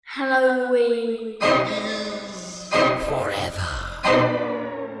Halloween forever.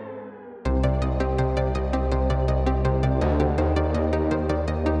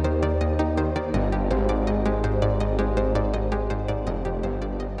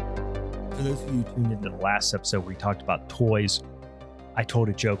 For those of you who tuned into the last episode where we talked about toys, I told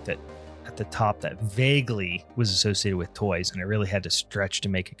a joke that at the top that vaguely was associated with toys, and I really had to stretch to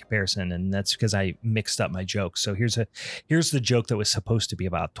make a comparison, and that's because I mixed up my jokes. So here's the joke that was supposed to be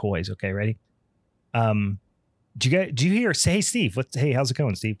about toys. Okay, ready? Do you hear? Say, hey, Steve. Hey, how's it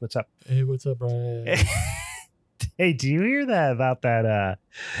going, Steve? What's up? Hey, what's up, Brian? Hey, do you hear that about that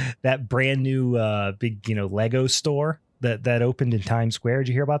brand new big Lego store that opened in Times Square? Did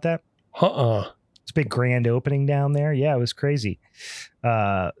you hear about that? It's a big grand opening down there. Yeah, it was crazy.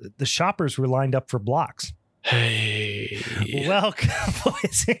 The shoppers were lined up for blocks. Hey. Welcome,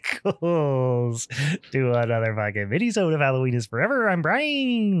 boys and girls, to another fucking Minisode of Halloween is Forever. I'm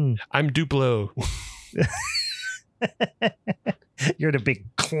Brian. I'm Duplo. You're the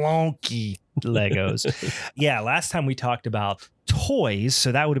big clunky Legos. Yeah, last time we talked about toys,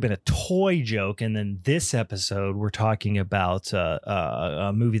 so that would have been a toy joke, and then this episode we're talking about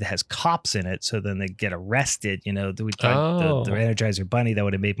a movie that has cops in it, so then they get arrested. We talked the Energizer Bunny. That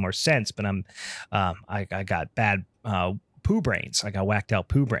would have made more sense, but I got bad poo brains. I got whacked out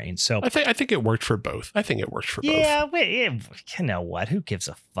poo brains. So I think it worked for both. Both. Yeah, you know what? Who gives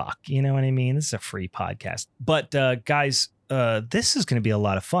a fuck? You know what I mean? This is a free podcast. But guys, this is going to be a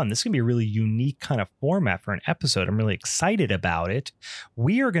lot of fun. This is going to be a really unique kind of format for an episode. I'm really excited about it.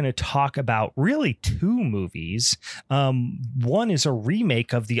 We are going to talk about really two movies. One is a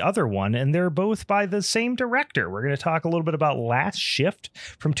remake of the other one, and they're both by the same director. We're going to talk a little bit about Last Shift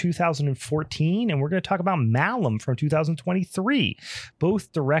from 2014, and we're going to talk about Malum from 2023,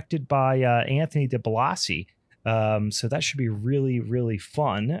 both directed by Anthony DiBlasi. So that should be really, really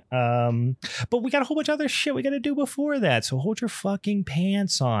fun. But we got a whole bunch of other shit we got to do before that. So hold your fucking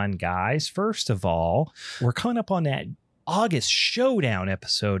pants on, guys. First of all, we're coming up on that August Showdown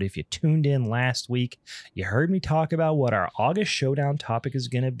episode. If you tuned in last week, you heard me talk about what our August Showdown topic is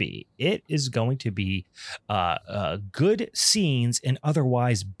going to be. It is going to be good scenes in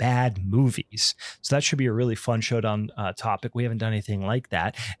otherwise bad movies. So that should be a really fun Showdown topic. We haven't done anything like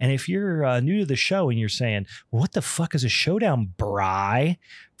that. And if you're new to the show and you're saying, what the fuck is a Showdown, Bry?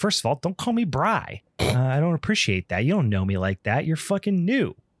 First of all, don't call me Bry. I don't appreciate that. You don't know me like that. You're fucking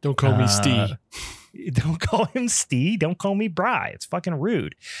new. Don't call me Steve. Don't call him Steve. Don't call me Bry. It's fucking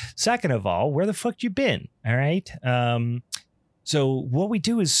rude. Second of all, where the fuck you been? All right. So what we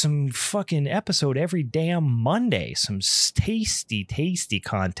do is some fucking episode every damn Monday, some tasty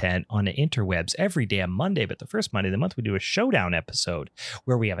content on the interwebs every damn Monday. But the first Monday of the month, we do a Showdown episode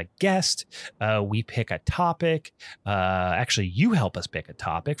where we have a guest. We pick a topic. Actually, you help us pick a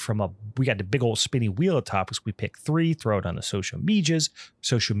topic we got the big old spinny wheel of topics. We pick 3, throw it on the social media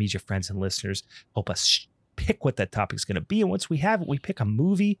friends and listeners help us pick what that topic is going to be. And once we have it, we pick a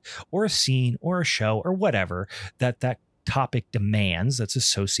movie or a scene or a show or whatever that topic demands that's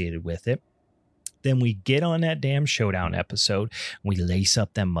associated with it. Then we get on that damn Showdown episode. We lace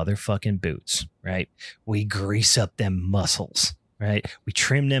up them motherfucking boots, right? We grease up them muscles, right? We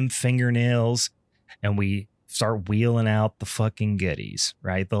trim them fingernails and we start wheeling out the fucking goodies,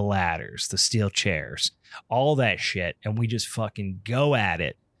 right? The ladders, the steel chairs, all that shit. And we just fucking go at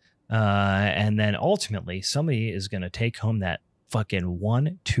it. And then ultimately somebody is going to take home that fucking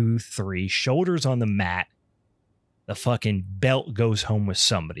 1, 2, 3 shoulders on the mat. The fucking belt goes home with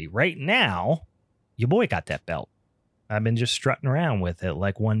somebody. Right now, your boy got that belt. I've been just strutting around with it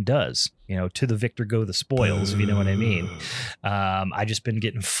like one does. To the victor go the spoils, if you know what I mean. I just been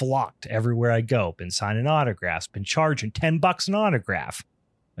getting flocked everywhere I go. Been signing autographs. Been charging $10 an autograph.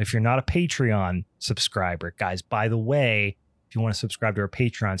 If you're not a Patreon subscriber, guys, by the way, if you want to subscribe to our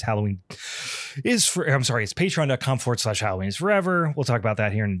Patrons, it's patreon.com/Halloween is forever. We'll talk about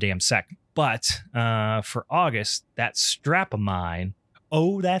that here in a damn sec. But for August, that strap of mine,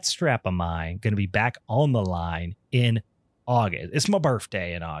 going to be back on the line in August. It's my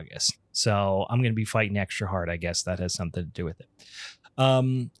birthday in August. So I'm going to be fighting extra hard. I guess that has something to do with it.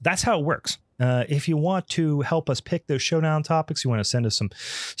 That's how it works. If you want to help us pick those Showdown topics, you want to send us some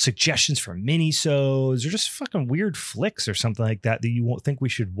suggestions for minisodes or just fucking weird flicks or something like that you won't think we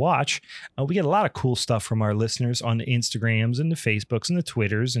should watch. We get a lot of cool stuff from our listeners on the Instagrams and the Facebooks and the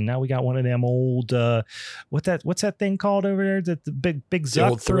Twitters. And now we got one of them old, what's that thing called over there that the big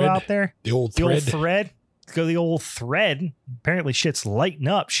Zuck threw out there? The old thread. Go the old thread. Apparently shit's lighting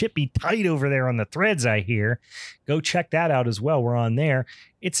up. Shit be tight over there on the threads, I hear. Go check that out as well. We're on there.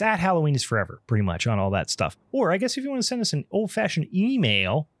 It's at Halloween is Forever, pretty much, on all that stuff. Or I guess if you want to send us an old-fashioned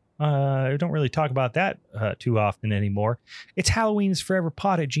email, I don't really talk about that too often anymore. It's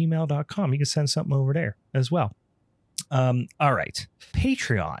HalloweenIsForeverPod@gmail.com. You can send something over there as well. All right.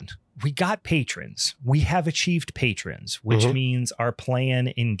 Patreon. We got patrons. We have achieved patrons, which means our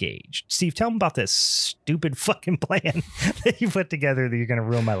plan engaged. Steve, tell them about this stupid fucking plan that you put together that you're going to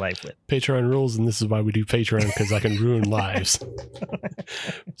ruin my life with. Patreon rules, and this is why we do Patreon, because I can ruin lives.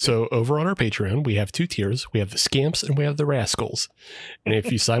 So over on our Patreon, we have 2 tiers. We have the Scamps and we have the Rascals. And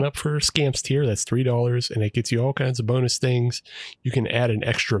if you sign up for Scamps tier, that's $3, and it gets you all kinds of bonus things. You can add an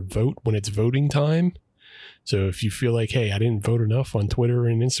extra vote when it's voting time. So if you feel like, hey, I didn't vote enough on Twitter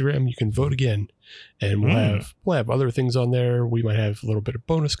and Instagram, you can vote again. And we'll have other things on there. We might have a little bit of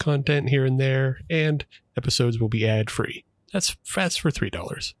bonus content here and there, and episodes will be ad free. That's for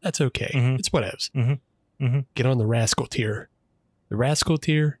 $3. That's okay. It's whatevs. Get on the Rascal tier. The Rascal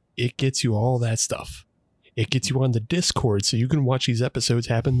tier, it gets you all that stuff. It gets you on the Discord so you can watch these episodes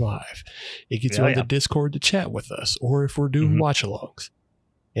happen live. It gets you on the Discord to chat with us, or if we're doing watch alongs.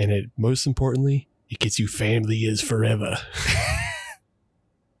 And most importantly, it gets you Family is Forever.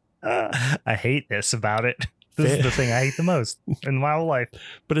 I hate this about it. This is the thing I hate the most in my whole life.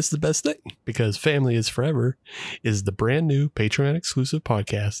 But it's the best thing, because Family is Forever is the brand new Patreon exclusive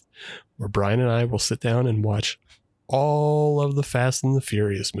podcast where Brian and I will sit down and watch all of the Fast and the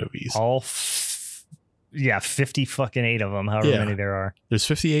Furious movies. 50 fucking 8 of them, however many there are. There's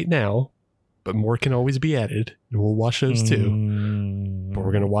 58 now, but more can always be added, and we'll watch those too. But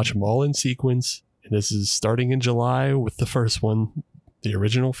we're going to watch them all in sequence. And this is starting in July with the first one, the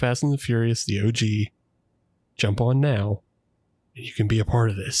original Fast and the Furious, the OG. Jump on now, and you can be a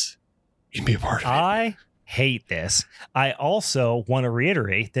part of this. You can be a part of it. I hate this. I also want to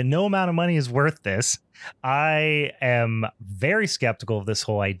reiterate that no amount of money is worth this. I am very skeptical of this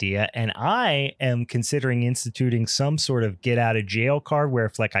whole idea, and I am considering instituting some sort of get out of jail card where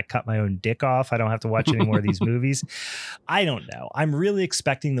if like I cut my own dick off, I don't have to watch any more of these movies. I don't know. I'm really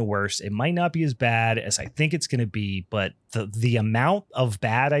expecting the worst. It might not be as bad as I think it's going to be, but the amount of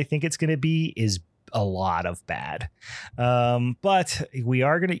bad I think it's going to be is a lot of bad. But we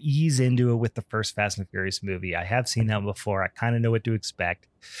are going to ease into it with the first Fast and Furious movie. I have seen that before. I kind of know what to expect.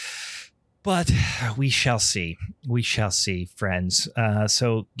 But we shall see. We shall see, friends.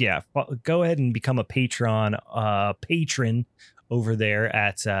 So, yeah, go ahead and become a patron over there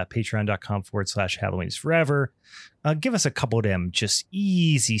at patreon.com/HalloweenIsForever. Give us a couple of them just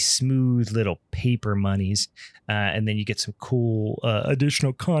easy, smooth little paper monies. And then you get some cool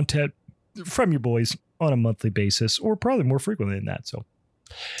additional content from your boys on a monthly basis, or probably more frequently than that. So,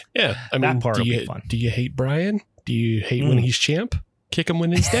 yeah, I mean, that part will be fun. Do you hate Brian? Do you hate when he's champ? Kick him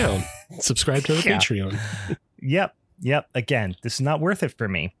when he's down. Subscribe to our Patreon. Yep. Again, this is not worth it for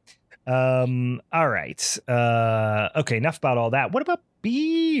me. All right. Okay. Enough about all that. What about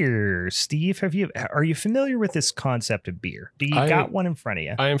beer, Steve? Are you familiar with this concept of beer? Do you got one in front of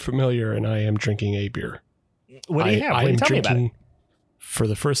you? I am familiar, and I am drinking a beer. What do you have? Tell me about it. For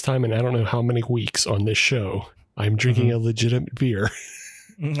the first time in I don't know how many weeks on this show, I'm drinking a legitimate beer.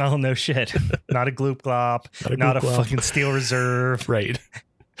 Oh, no shit. Not a Gloop Glop. Not a fucking Steel Reserve. Right.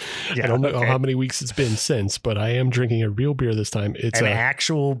 Yeah, I don't know how many weeks it's been since, but I am drinking a real beer this time. It's an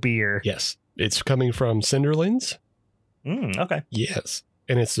actual beer. Yes. It's coming from Cinderlands. Okay. Yes.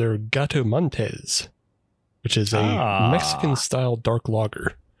 And it's their Gato Montes, which is a Mexican-style dark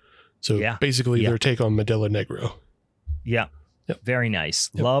lager. So basically their take on Modelo Negro. Yeah. Yep. Very nice.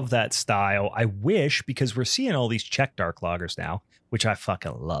 Yep. Love that style. I wish, because we're seeing all these Czech dark lagers now, which I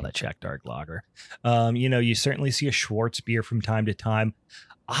fucking love a Czech dark lager. You certainly see a Schwartz beer from time to time.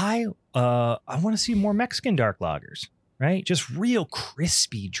 I want to see more Mexican dark lagers, right? Just real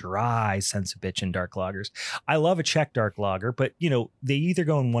crispy, dry sense of bitchin' dark lagers. I love a Czech dark lager, but they either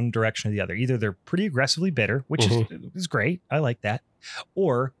go in one direction or the other. Either they're pretty aggressively bitter, which is great. I like that.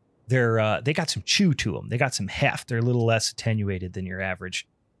 Or they got some chew to them. They got some heft. They're a little less attenuated than your average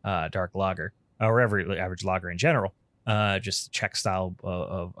dark lager, or every average lager in general. Just the Czech style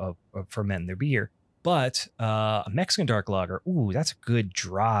of fermenting their beer. But a Mexican dark lager, ooh, that's a good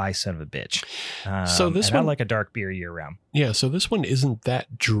dry son of a bitch. So this one, I like a dark beer year round. Yeah, so this one isn't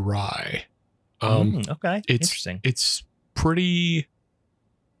that dry. Okay, interesting. It's pretty.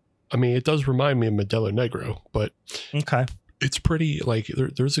 I mean, it does remind me of Modelo Negro, but okay. It's pretty like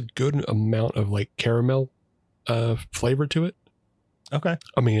there's a good amount of like caramel flavor to it. Okay.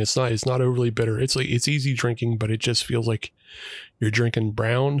 I mean, it's not overly bitter. It's easy drinking, but it just feels like you're drinking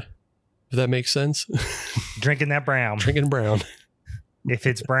brown, if that makes sense. Drinking that brown. Drinking brown. If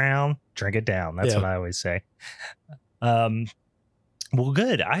it's brown, drink it down. That's what I always say. Well,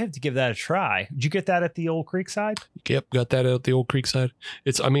 good. I have to give that a try. Did you get that at the old Creekside? Yep, got that at the old Creekside.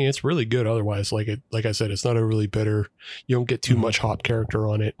 It's really good. Otherwise, like I said, it's not a really bitter. You don't get too much hop character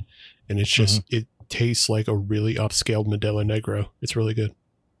on it, and it's just it tastes like a really upscaled Modelo Negro. It's really good.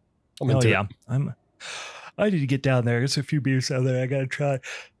 I need to get down there. There's a few beers down there I gotta try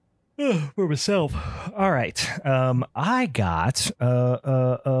for myself. All right. I got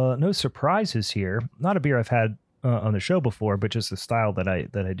no surprises here. Not a beer I've had on the show before, but just the style that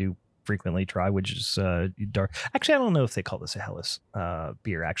I do frequently try, which is dark. Actually, I don't know if they call this a Helles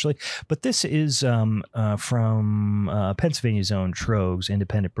beer, actually, but this is from Pennsylvania's own Trogs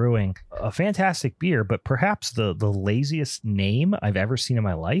Independent Brewing. A fantastic beer, but perhaps the laziest name I've ever seen in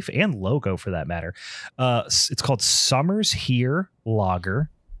my life, and logo for that matter. It's called Summer's Here Lager.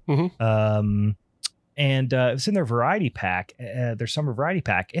 Mm-hmm. And it's in their variety pack, their summer variety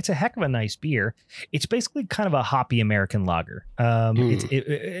pack. It's a heck of a nice beer. It's basically kind of a hoppy American lager.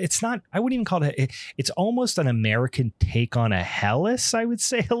 It's not, I wouldn't even call it, it's almost an American take on a Helles, I would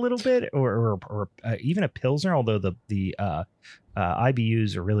say a little bit, or even a Pilsner, although the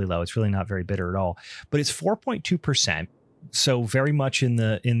IBUs are really low. It's really not very bitter at all, but it's 4.2%. So very much in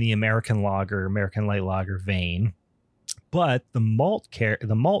the American lager, American light lager vein. But the malt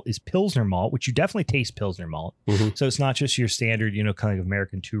is Pilsner malt, which you definitely taste Pilsner malt. Mm-hmm. So it's not just your standard, kind of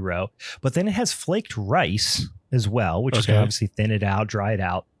American 2-row. But then it has flaked rice as well, which is going to obviously thin it out, dry it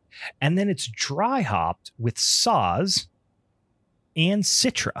out. And then it's dry hopped with Saaz and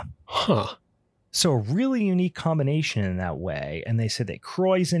Citra. Huh. So a really unique combination in that way. And they said that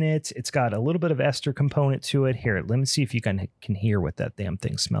Croix in it. It's got a little bit of ester component to it. Here, let me see if you can hear what that damn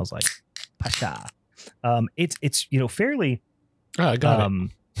thing smells like. Pasha. It's fairly. Oh, I got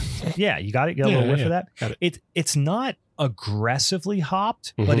it. Yeah, you got it. Got a little whiff of that. Got it. It's not aggressively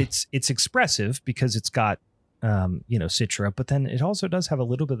hopped, but it's expressive because it's got Citra. But then it also does have a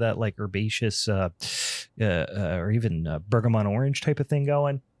little bit of that like herbaceous or even bergamot orange type of thing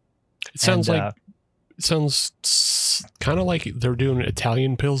going. It sounds kind of like they're doing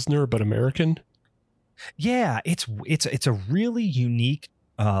Italian Pilsner but American. Yeah, it's a really unique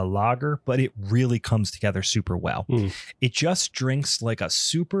lager, but it really comes together super well. It just drinks like a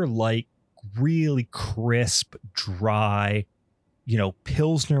super light, really crisp, dry,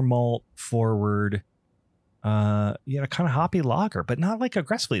 Pilsner malt forward, kind of hoppy lager, but not like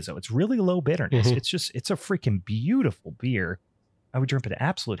aggressively so. It's really low bitterness. It's a freaking beautiful beer. I would drink an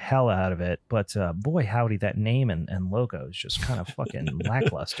absolute hell out of it, but boy, howdy, that name and logo is just kind of fucking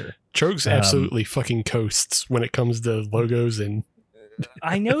lackluster. Trogs absolutely fucking coasts when it comes to logos and.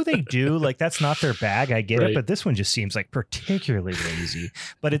 I know they do. Like, that's not their bag. I get it. But this one just seems like particularly lazy.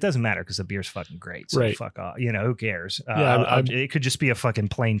 But it doesn't matter because the beer's fucking great. So fuck off. Who cares? It could just be a fucking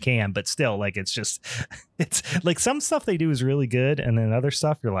plain can. But still, like, it's like some stuff they do is really good. And then other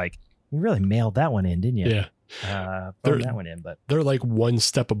stuff, you're like, you really mailed that one in, didn't you? Yeah. That one in, but they're like one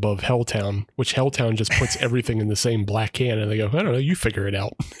step above Helltown, which Helltown just puts everything in the same black can and they go, I don't know, you figure it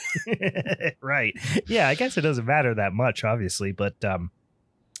out. Right. Yeah, I guess it doesn't matter that much, obviously, but for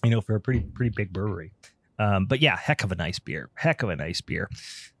a pretty big brewery. But yeah, heck of a nice beer.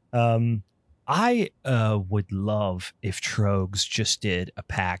 I would love if Trogs just did a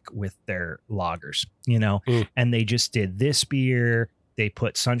pack with their lagers, and they just did this beer. They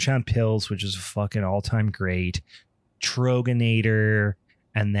put Sunshine Pills, which is a fucking all-time great, Troganator,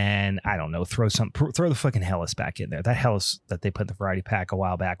 and then, I don't know, throw the fucking Helles back in there. That Helles that they put in the variety pack a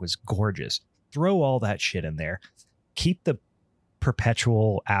while back was gorgeous. Throw all that shit in there. Keep the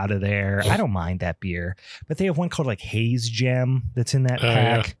Perpetual out of there. I don't mind that beer, but they have one called like Haze Gem that's in that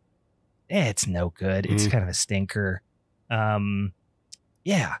pack. Yeah. It's no good. It's kind of a stinker.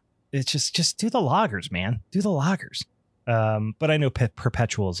 Yeah, it's just do the lagers, man. Do the lagers. But I know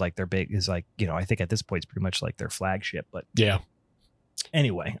Perpetual is like their I think at this point it's pretty much like their flagship, but yeah.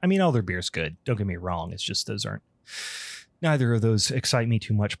 Anyway, I mean, all their beer's good. Don't get me wrong. It's just neither of those excite me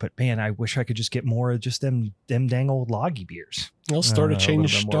too much, but man, I wish I could just get more of just them dang old loggy beers. I'll start a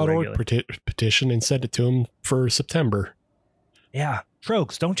change.org petition and send it to them for September. Yeah.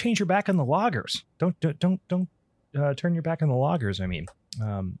 Trogs, don't change your back on the lagers. Don't turn your back on the lagers. I mean,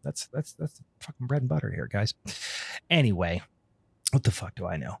 that's the fucking bread and butter here, guys. Anyway, what the fuck do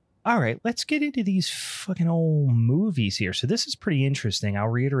I know? All right, let's get into these fucking old movies here. So this is pretty interesting. I'll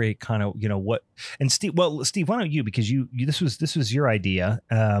reiterate kind of, what, and Steve, Steve, why don't you, because this was your idea.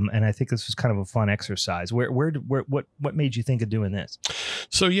 And I think this was kind of a fun exercise. What made you think of doing this?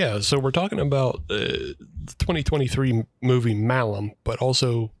 So we're talking about the 2023 movie Malum, but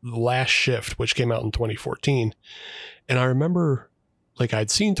also The Last Shift, which came out in 2014. And I remember like I'd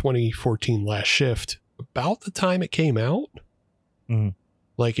seen 2014 Last Shift about the time it came out. Mhm.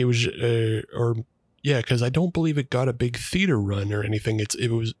 Like it was, because I don't believe it got a big theater run or anything. It's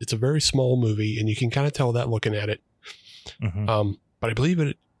a very small movie, and you can kind of tell that looking at it. Mhm. But I believe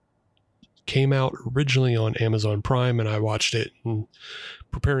it came out originally on Amazon Prime, and I watched it. And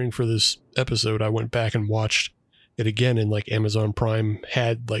preparing for this episode, I went back and watched it again, and like Amazon Prime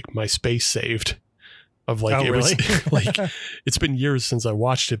had like my space saved. Of like, Oh, it really? was like, it's been years since I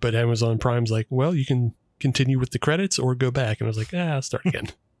watched it, but Amazon Prime's like, well, you can continue with the credits or go back. And I was like, I'll start again.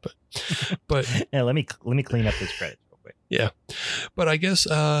 But Yeah, let me clean up this credits real quick. Yeah. But I guess,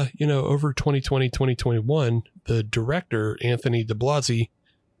 over 2020, 2021, the director, Anthony DeBlasi,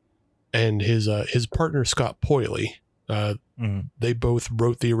 and his partner, Scott Poyley, they both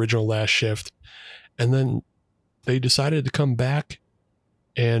wrote the original Last Shift. And then they decided to come back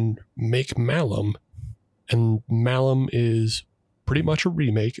and make Malum. And Malum is pretty much a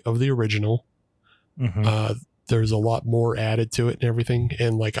remake of the original. Mm-hmm. There's a lot more added to it and everything.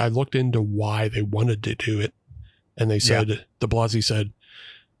 And like, I looked into why they wanted to do it. And they said, De Blasi said,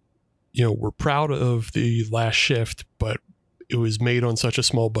 we're proud of the Last Shift, but it was made on such a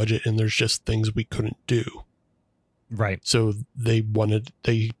small budget and there's just things we couldn't do. Right. So they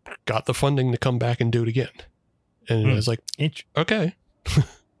got the funding to come back and do it again. And I was like, okay.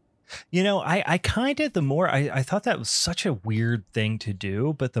 I kind of, the more I thought that was such a weird thing to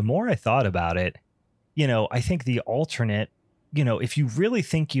do, but the more I thought about it, I think the alternate, if you really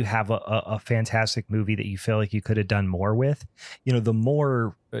think you have a fantastic movie that you feel like you could have done more with, the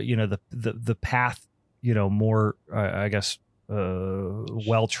more, the path, more, I guess,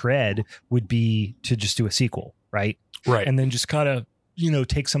 well tread would be to just do a sequel. Right. Right. And then just kind of,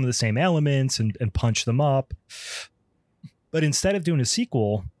 take some of the same elements and punch them up. But instead of doing a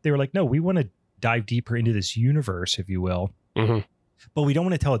sequel, they were like, no, we want to dive deeper into this universe, if you will. Mm-hmm. But we don't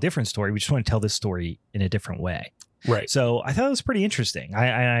want to tell a different story. We just want to tell this story in a different way. Right. So I thought it was pretty interesting.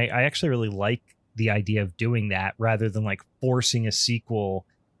 I actually really like the idea of doing that rather than like forcing a sequel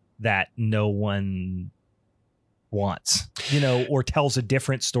that no one wants, or tells a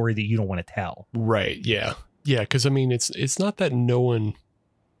different story that you don't want to tell. Right. Yeah. Yeah. Because I mean, it's not that no one.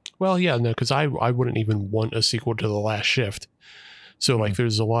 Well, yeah, no, because I wouldn't even want a sequel to The Last Shift. So, like,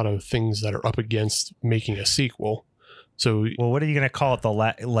 there's a lot of things that are up against making a sequel. So, well, what are you going to call it?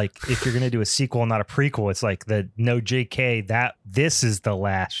 Like, if you're going to do a sequel, not a prequel, it's like no JK, this is The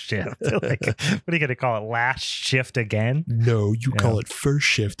Last Shift. Like, what are you going to call it? Last Shift again? No, you call it First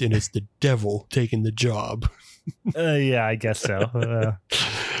Shift, and it's the devil taking the job. Yeah, I guess so.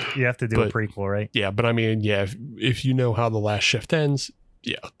 You have to do a prequel, right? Yeah, but I mean, yeah, if you know how The Last Shift ends,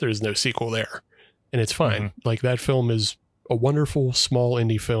 yeah, there's no sequel there. And it's fine. Mm-hmm. Like, that film is a wonderful, small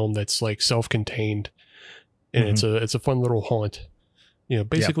indie film that's, like, self-contained. And it's a fun little haunt.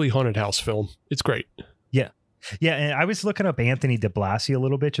 Basically haunted house film. It's great. Yeah. Yeah, and I was looking up Anthony DeBlasi a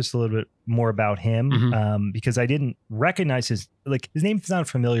little bit more about him, because I didn't recognize his name sounded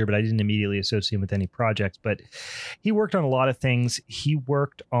familiar, but I didn't immediately associate him with any projects. But he worked on a lot of things. He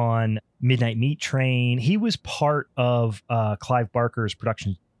worked on Midnight Meat Train. He was part of Clive Barker's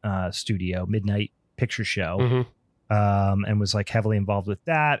production studio, Midnight Picture Show, and was like heavily involved with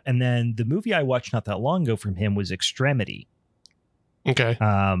that. And then the movie I watched not that long ago from him was Extremity. Okay.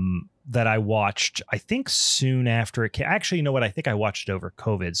 That I watched, I think soon after it came. Actually, you know what? I think I watched it over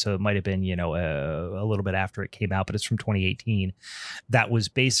COVID. So it might have been, a little bit after it came out, but it's from 2018. That was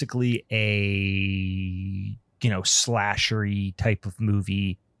basically a, slashery type of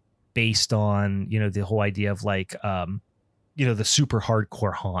movie based on, the whole idea of like, the super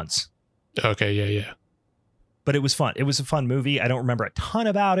hardcore haunts. Okay. Yeah. But it was fun. It was a fun movie. I don't remember a ton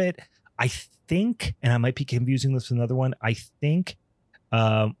about it. I think, and I might be confusing this with another one. I think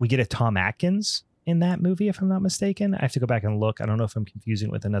we get a Tom Atkins in that movie, if I'm not mistaken. I have to go back and look. I don't know if I'm confusing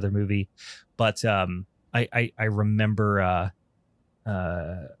it with another movie, but I remember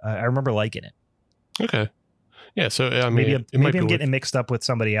I remember liking it. Okay. Yeah. So I mean, maybe I'm getting it mixed up with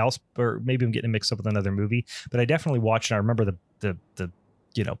somebody else, or maybe I'm getting it mixed up with another movie. But I definitely watched it. I remember the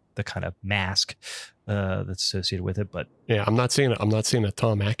kind of mask that's associated with it. But yeah, I'm not seeing a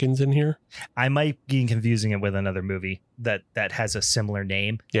Tom Atkins in here. I might be confusing it with another movie that has a similar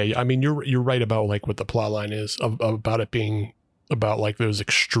name. Yeah, I mean, you're right about like what the plot line is about it being about like those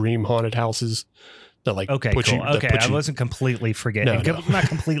extreme haunted houses that like I wasn't completely forgetting. No. I'm not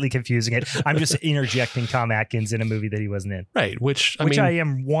completely confusing it. I'm just interjecting Tom Atkins in a movie that he wasn't in. Right, which I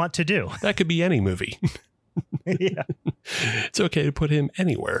want to do. That could be any movie. Yeah. It's okay to put him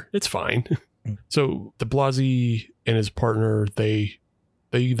anywhere. It's fine. So de Blasi and his partner, they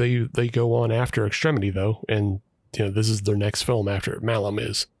go on after Extremity though, and this is their next film after Malum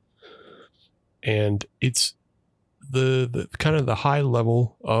is. And it's the kind of the high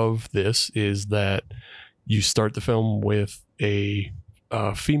level of this is that you start the film with a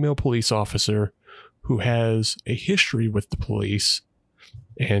female police officer who has a history with the police,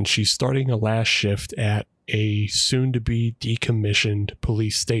 and she's starting a last shift at a soon-to-be decommissioned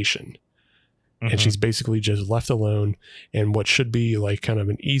police station. And she's basically just left alone, and what should be like kind of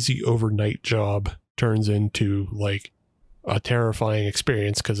an easy overnight job turns into like a terrifying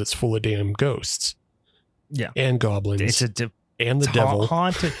experience because it's full of damn ghosts. Yeah. And goblins. It's and the devil.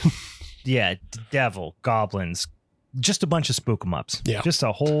 Haunted. Yeah, devil, goblins, just a bunch of spook 'em ups. Yeah. Just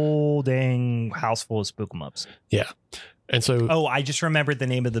a whole dang house full of spook 'em ups. Yeah. And so, oh, I just remembered the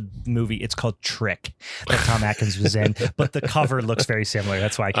name of the movie. It's called Trick, that Tom Atkins was in, but the cover looks very similar.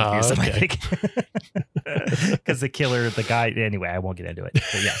 That's why I confused them, I think. Because the killer, the guy. Anyway, I won't get into it.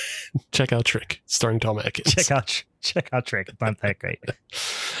 But yeah, check out Trick, starring Tom Atkins. Check out Trick. It's not that great.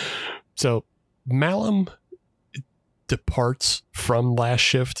 So Malum departs from last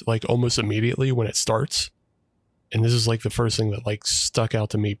shift like almost immediately when it starts, and this is like the first thing that like stuck out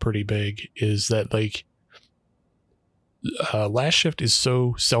to me pretty big is that like. Last shift is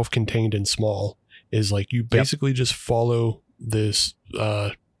so self-contained and small is like you basically just follow this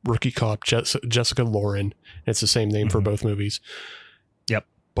rookie cop Jessica Lauren. It's the same name for both movies. Yep.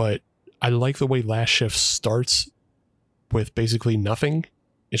 But I like the way last shift starts with basically nothing.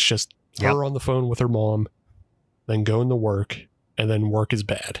 It's just her on the phone with her mom, then going to work, and then work is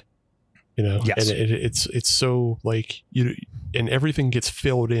bad. You know, yes. And it's so like and everything gets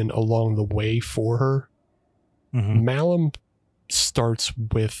filled in along the way for her. Malum starts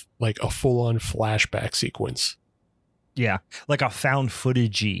with like a full-on flashback sequence. Yeah, like a found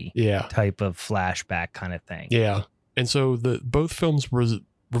footagey type of flashback kind of thing. Yeah, and so both films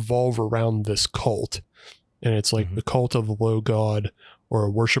revolve around this cult, and it's like the cult of the low god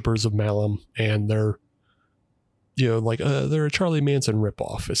or worshippers of Malum, and they're they're a Charlie Manson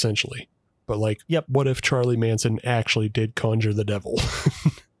ripoff essentially. But like, what if Charlie Manson actually did conjure the devil?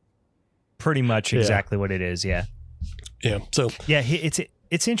 Pretty much exactly what it is. Yeah. Yeah. So yeah,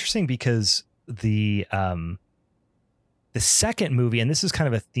 it's interesting because the second movie, and this is kind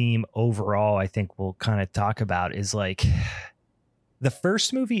of a theme overall, I think we'll kind of talk about, is like the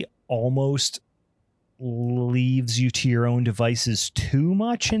first movie almost leaves you to your own devices too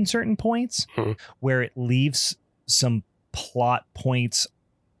much in certain points, where it leaves some plot points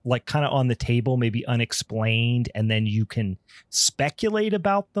like kind of on the table, maybe unexplained, and then you can speculate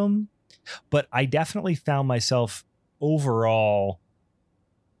about them. But I definitely found myself overall,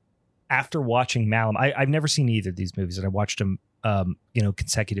 after watching Malum, I've never seen either of these movies, and I watched them,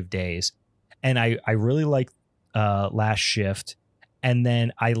 consecutive days. And I really liked Last Shift. And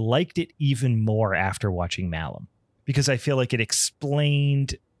then I liked it even more after watching Malum, because I feel like it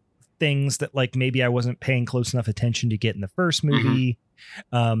explained things that like maybe I wasn't paying close enough attention to get in the first movie.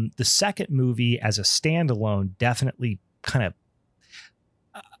 The second movie as a standalone definitely kind of,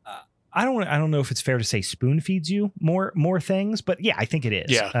 I don't know if it's fair to say spoon feeds you more things, but yeah, I think it is.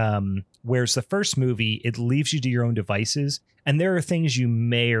 Yeah. Whereas the first movie, it leaves you to your own devices, and there are things you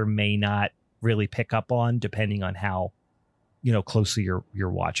may or may not really pick up on depending on how, closely you're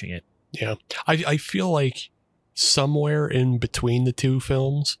watching it. Yeah. I feel like somewhere in between the two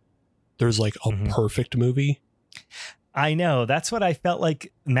films, there's like a perfect movie. I know. That's what I felt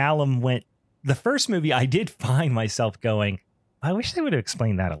like Malum went. The first movie, I did find myself going, I wish they would have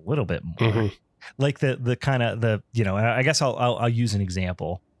explained that a little bit more. Like the kind of I guess I'll use an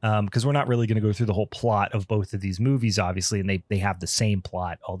example, because we're not really going to go through the whole plot of both of these movies, obviously, and they have the same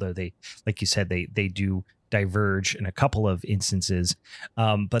plot, although they, like you said, they do diverge in a couple of instances.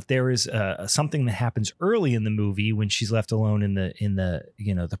 But there is something that happens early in the movie when she's left alone in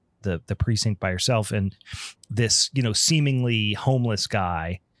the precinct by herself, and this seemingly homeless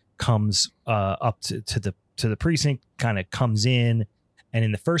guy comes up to the precinct, kind of comes in, and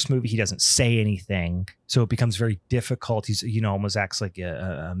in the first movie he doesn't say anything, so it becomes very difficult. He's almost acts like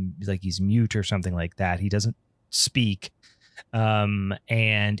he's mute or something like that. He doesn't speak, and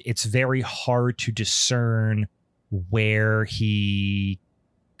it's very hard to discern where he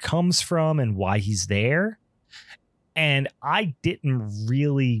comes from and why he's there. And I didn't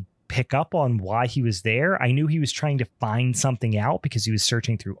really pick up on why he was there. I knew he was trying to find something out because he was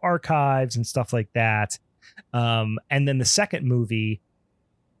searching through archives and stuff like that. And then the second movie,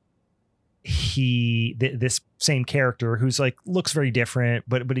 this same character who's like looks very different,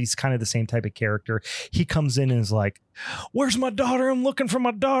 but he's kind of the same type of character. He comes in and is like, "Where's my daughter? I'm looking for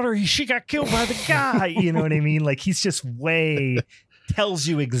my daughter. She got killed by the guy." You know what I mean? Like, he's just tells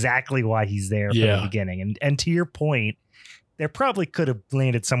you exactly why he's there from the beginning. And to your point, There probably could have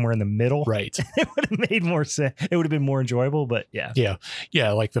landed somewhere in the middle. Right. It would have made more sense. It would have been more enjoyable, but yeah.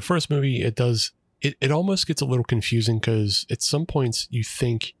 Yeah. Like the first movie, it almost gets a little confusing because at some points you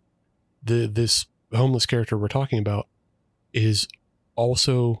think this homeless character we're talking about is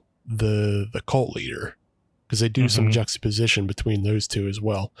also the cult leader, because they do some juxtaposition between those two as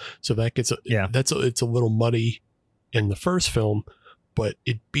well. So that gets it's a little muddy in the first film, but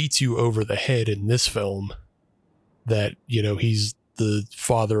it beats you over the head in this film that, you know, he's the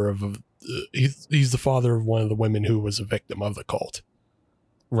father of he's the father of one of the women who was a victim of the cult.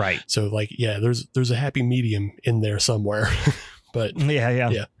 Right. So like, yeah, there's a happy medium in there somewhere. But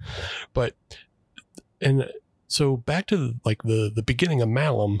yeah. But, and so back to like the beginning of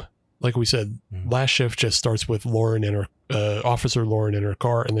Malum, like we said, last shift just starts with Lauren in her Officer Lauren in her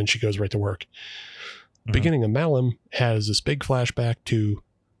car, and then she goes right to work. Beginning of Malum has this big flashback to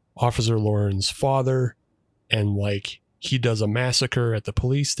Officer Lauren's father, and like he does a massacre at the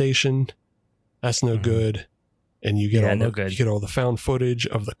police station. That's no good. And you get you get all the found footage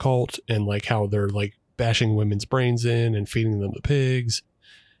of the cult and like how they're like bashing women's brains in and feeding them to pigs.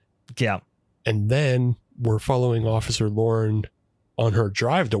 Yeah. And then we're following Officer Lauren on her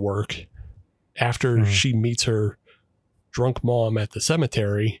drive to work after she meets her drunk mom at the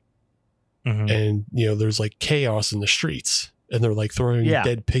cemetery. And, you know, there's like chaos in the streets and they're like throwing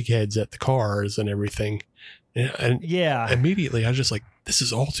dead pig heads at the cars and everything. And immediately I was just like, this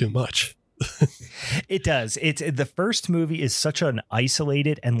is all too much. It does. It's the first movie is such an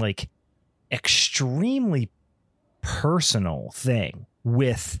isolated and like extremely personal thing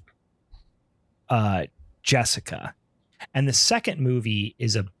with Jessica. And the second movie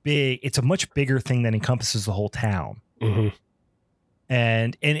is it's a much bigger thing that encompasses the whole town.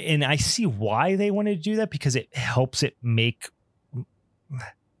 And I see why they wanted to do that, because it helps it makes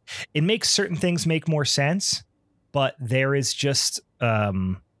certain things make more sense. But there is just,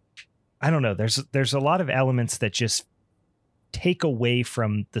 I don't know. There's a lot of elements that just take away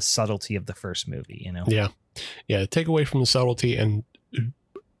from the subtlety of the first movie, you know? Yeah. Take away from the subtlety, and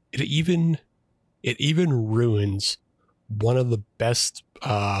it even ruins one of the best,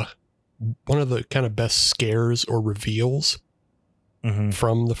 one of the kind of best scares or reveals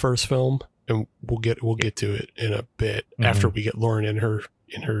from the first film. And we'll get to it in a bit after we get Lauren in her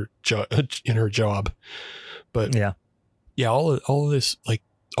job. But all of this, like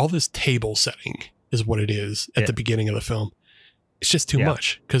all this table setting is what it is at the beginning of the film. It's just too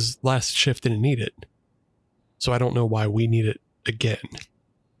much, because last shift didn't need it. So I don't know why we need it again.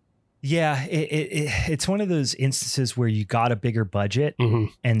 Yeah, it's one of those instances where you got a bigger budget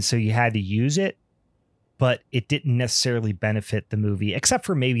and so you had to use it, but it didn't necessarily benefit the movie, except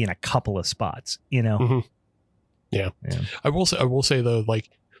for maybe in a couple of spots, you know? Yeah. I will say though,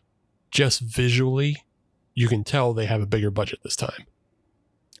 like just visually, you can tell they have a bigger budget this time.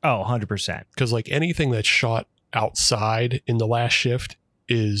 Oh, 100%. Because like anything that's shot outside in the last shift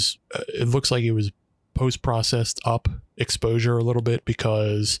is, it looks like it was post-processed up exposure a little bit,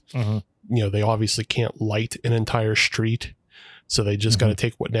 because, you know, they obviously can't light an entire street. So they just got to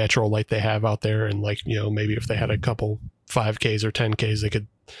take what natural light they have out there. And like, you know, maybe if they had a couple 5Ks or 10Ks, they could,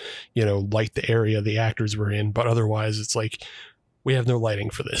 you know, light the area the actors were in. But otherwise it's like, we have no lighting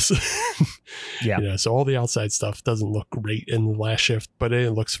for this. You know, so all the outside stuff doesn't look great in the last shift, but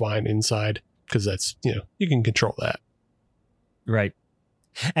it looks fine inside, because that's, you know, you can control that. Right.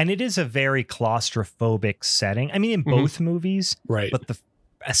 And it is a very claustrophobic setting. I mean, in both movies, right? But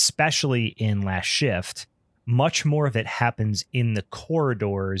especially in Last Shift, much more of it happens in the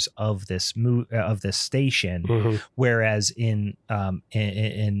corridors of this station, whereas in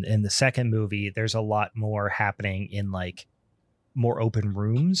the second movie, there's a lot more happening in like more open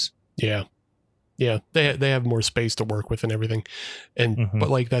rooms. Yeah. They have more space to work with and everything, and but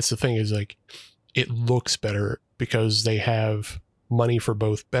like that's the thing, is like it looks better because they have money for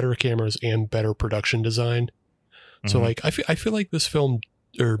both better cameras and better production design. So like I feel like this film,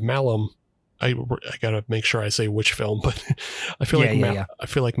 or Malum, I gotta make sure I say which film, but I feel I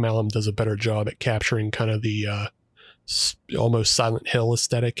feel like Malum does a better job at capturing kind of the almost Silent Hill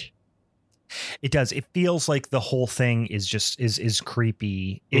aesthetic. It does. It feels like the whole thing is just is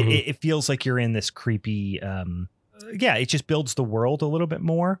creepy. It feels like you're in this creepy. It just builds the world a little bit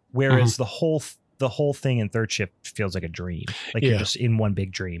more, whereas the whole thing in Third Shift feels like a dream. Like you're just in one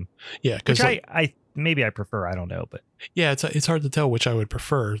big dream. Yeah, because I maybe I prefer. I don't know, but it's hard to tell which I would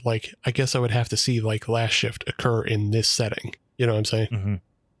prefer. Like I guess I would have to see like Last Shift occur in this setting. You know what I'm saying?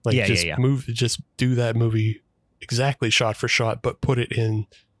 Like just do that movie exactly shot for shot, but put it in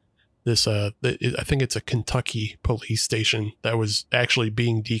this. I think it's a Kentucky police station that was actually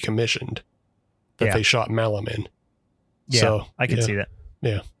being decommissioned that they shot Malum in. Yeah, so I can see that.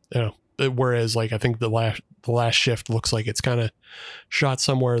 Yeah. Whereas like I think the last shift looks like it's kind of shot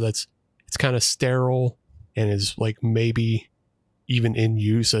somewhere it's kind of sterile and is like maybe even in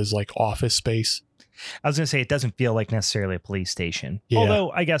use as like office space. I was going to say it doesn't feel like necessarily a police station,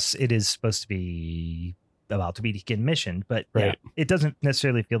 although I guess it is supposed to be about to be decommissioned, but right. It doesn't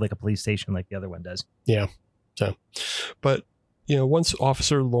necessarily feel like a police station like the other one does. Yeah. So, but once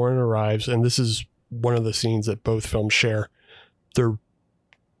Officer Lauren arrives, and this is one of the scenes that both films share, they're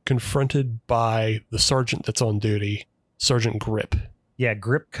confronted by the sergeant that's on duty, Sergeant Grip. Yeah,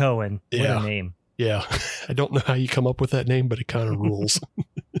 Grip Cohen. What a name. Yeah. I don't know how you come up with that name, but it kind of rules.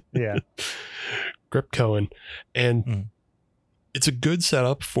 Yeah. Grip Cohen. And it's a good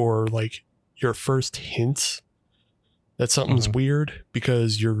setup for like your first hints that something's weird,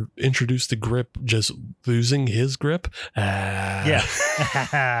 because you're introduced to Grip just losing his grip. Yeah.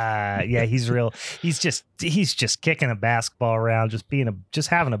 Yeah, he's real. He's just kicking a basketball around, just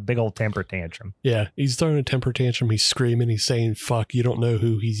having a big old temper tantrum. Yeah, he's throwing a temper tantrum. He's screaming. He's saying, fuck, you don't know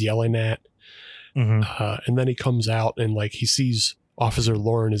who he's yelling at. And then he comes out and like he sees Officer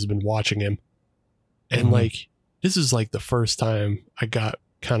Lauren has been watching him. And like, this is like the first time I got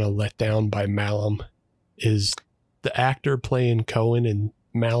kind of let down by Malum. Is the actor playing Cohen in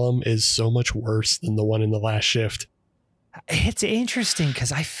Malum is so much worse than the one in The Last Shift. It's interesting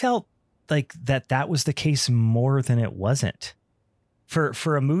because I felt like that was the case more than it wasn't.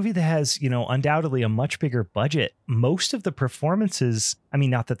 For a movie that has, undoubtedly a much bigger budget, most of the performances, I mean,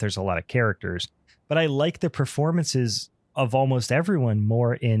 not that there's a lot of characters, but I like the performances of almost everyone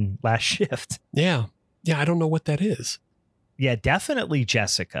more in Last Shift. Yeah. Yeah, I don't know what that is. Yeah, definitely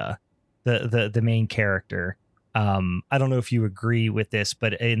Jessica, the main character. I don't know if you agree with this,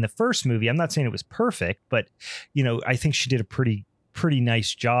 but in the first movie, I'm not saying it was perfect, but I think she did a pretty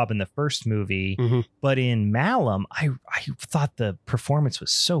nice job in the first movie. But in Malum, I thought the performance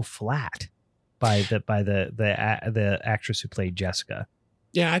was so flat by the actress who played Jessica.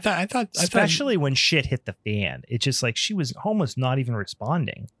 Yeah, I thought especially when shit hit the fan, it's just like she was almost not even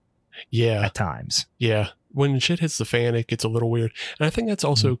responding. Yeah, at times. Yeah, when shit hits the fan, it gets a little weird, and I think that's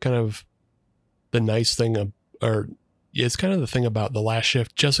also kind of the nice thing it's kind of the thing about The Last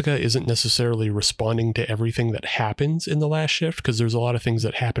Shift. Jessica isn't necessarily responding to everything that happens in The Last Shift, because there's a lot of things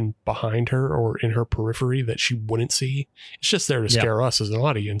that happen behind her or in her periphery that she wouldn't see. It's just there to scare us as an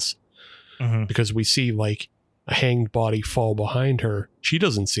audience, because we see like a hanged body fall behind her. She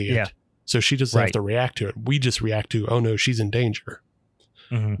doesn't see it, so she doesn't have to react to it. We just react to, oh no, she's in danger.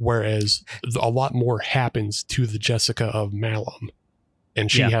 Whereas a lot more happens to the Jessica of Malum, and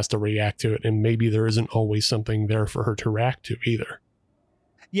she has to react to it, and maybe there isn't always something there for her to react to either.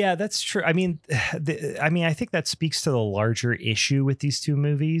 Yeah, that's true. I mean, I think that speaks to the larger issue with these two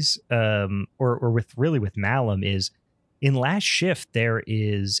movies, or with Malum, is in Last Shift there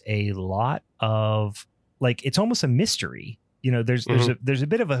is a lot of like, it's almost a mystery. There's a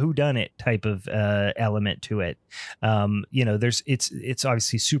bit of a whodunit type of element to it. It's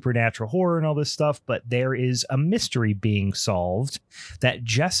obviously supernatural horror and all this stuff, but there is a mystery being solved that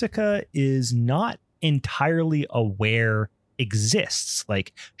Jessica is not entirely aware exists.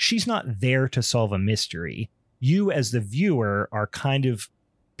 Like, she's not there to solve a mystery. You as the viewer are kind of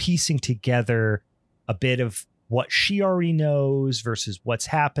piecing together a bit of what she already knows versus what's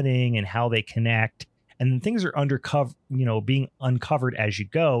happening and how they connect. And then things are being uncovered as you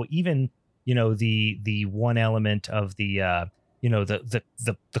go. Even, the one element of the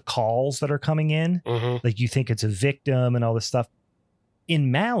calls that are coming in, like you think it's a victim and all this stuff.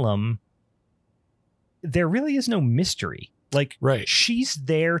 In Malum, there really is no mystery. Like, she's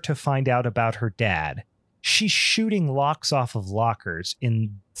there to find out about her dad. She's shooting locks off of lockers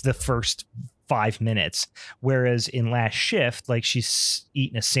in the first 5 minutes, whereas in Last Shift, like, she's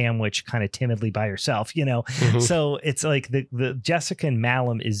eating a sandwich kind of timidly by herself, So it's like the Jessica and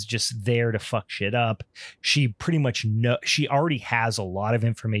Malum is just there to fuck shit up. She pretty much she already has a lot of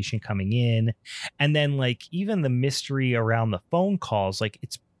information coming in, and then like even the mystery around the phone calls, like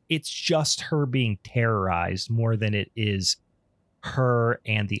it's just her being terrorized more than it is her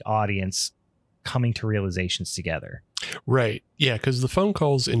and the audience coming to realizations together. Right. Yeah, because the phone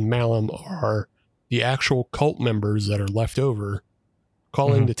calls in Malum are the actual cult members that are left over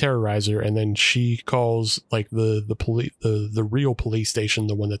calling to terrorize her, and then she calls like the police, the real police station,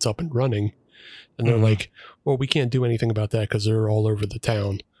 the one that's up and running, and they're like, well, we can't do anything about that because they're all over the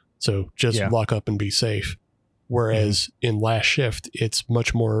town, so just lock up and be safe. Whereas in Last Shift, it's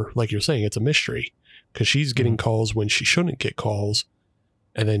much more like you're saying, it's a mystery, because she's getting calls when she shouldn't get calls,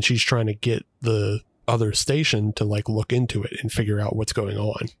 and then she's trying to get the other station to like look into it and figure out what's going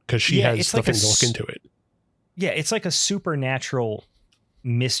on, because she has nothing to look into it. Yeah, it's like a supernatural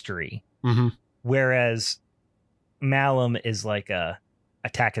mystery, Mm-hmm. whereas Malum is like a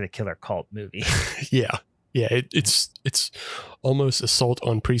Attack of the Killer Cult movie. Yeah. It's almost Assault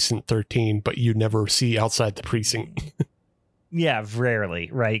on Precinct 13, but you never see outside the precinct. Yeah, rarely,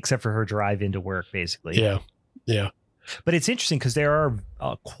 right? Except for her drive into work, basically. Yeah. But it's interesting because there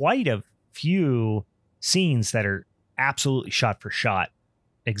are quite a few scenes that are absolutely shot for shot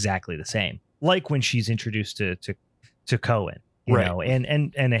exactly the same, like when she's introduced to Cohen, you Right. know, and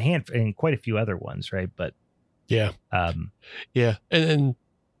and quite a few other ones, right? But Yeah. Yeah. And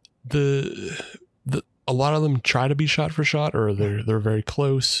the a lot of them try to be shot for shot, or they're very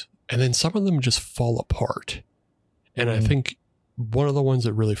close, and then some of them just fall apart. And I think one of the ones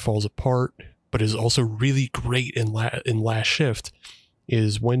that really falls apart, but is also really great in Last Shift,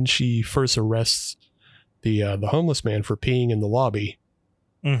 is when she first arrests the homeless man for peeing in the lobby,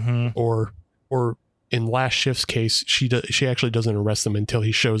 or in Last Shift's case, she actually doesn't arrest him until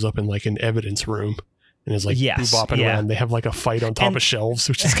he shows up in like an evidence room and is like bopping around. They have like a fight on top of shelves,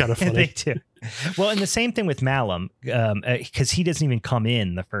 which is kind of funny. They do. Well, and the same thing with Malum, because he doesn't even come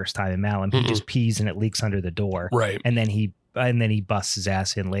in the first time in Malum. He just pees and it leaks under the door, right? And then he busts his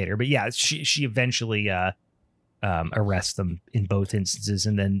ass in later. But yeah, she eventually arrests them in both instances,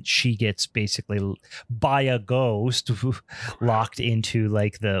 and then she gets basically by a ghost locked into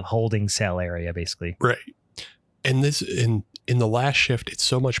like the holding cell area, basically. Right. And this in the Last Shift, it's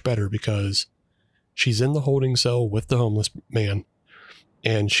so much better because she's in the holding cell with the homeless man,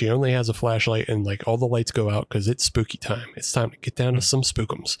 and she only has a flashlight, and like all the lights go out because it's spooky time. It's time to get down to some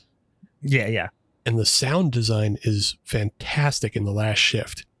spookums. Yeah. And the sound design is fantastic in the Last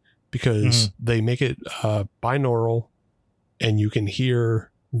Shift because they make it binaural, and you can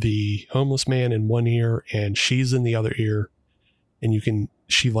hear the homeless man in one ear and she's in the other ear. And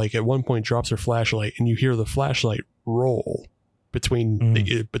she like at one point drops her flashlight and you hear the flashlight roll between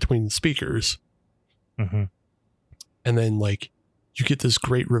the speakers. Mm-hmm. And then like you get this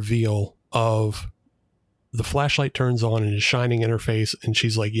great reveal of the flashlight turns on and is shining in her face, and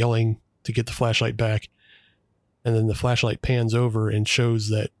she's like yelling to get the flashlight back. And then the flashlight pans over and shows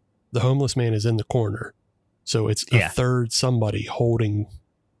that the homeless man is in the corner. So it's a third somebody holding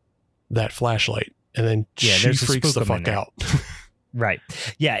that flashlight. And then she freaks the fuck out. Right.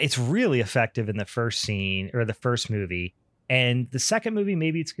 Yeah, it's really effective in the first scene or the first movie. And the second movie,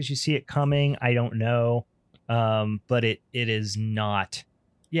 maybe it's because you see it coming. I don't know. But it is not.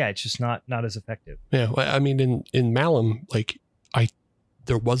 Yeah, it's just not as effective. Yeah, I mean, in Malum, like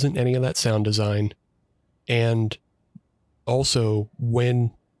there wasn't any of that sound design, and also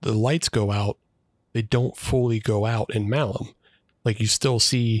when the lights go out, they don't fully go out in Malum. Like you still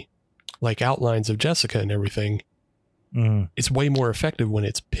see like outlines of Jessica and everything. It's way more effective when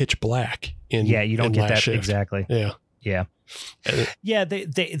it's pitch black. You don't get that Shift. Exactly. Yeah. Yeah. They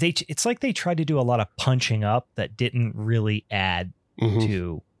it's like they tried to do a lot of punching up that didn't really add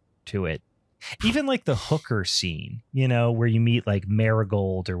to it. Even like the hooker scene, you know, where you meet like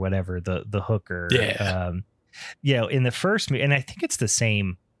Marigold or whatever, the hooker. Yeah. In the first movie, and I think it's the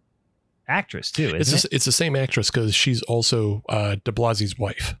same actress too. It's the same actress because she's also de Blasio's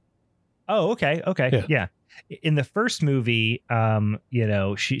wife. Oh, okay. Yeah. In the first movie,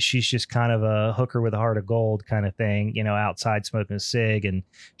 she's just kind of a hooker with a heart of gold kind of thing, you know, outside smoking a cig, and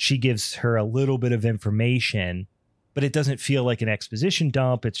she gives her a little bit of information, but it doesn't feel like an exposition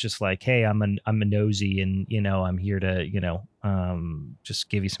dump. It's just like, hey, I'm a nosy, and you know, I'm here to, you know, just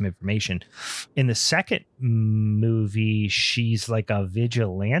give you some information. In the second movie, she's like a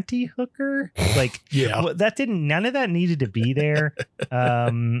vigilante hooker. Like, none of that needed to be there.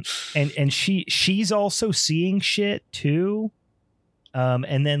 And she's also seeing shit too.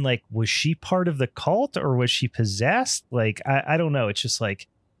 And then like, was she part of the cult or was she possessed? Like, I don't know. It's just like,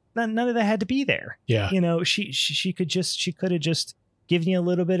 none of that had to be there. Yeah. You know, she could have just given you a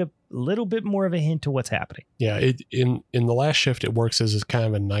little bit more of a hint to what's happening. Yeah. In the Last Shift, it works as kind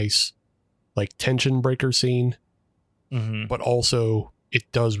of a nice like tension breaker scene, but also it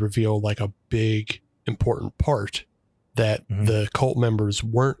does reveal like a big important part that the cult members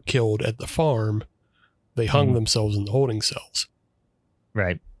weren't killed at the farm. They hung themselves in the holding cells.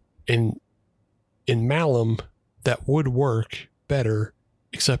 Right. In Malum, that would work better,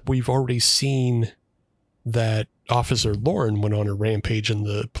 except we've already seen that Officer Lauren went on a rampage in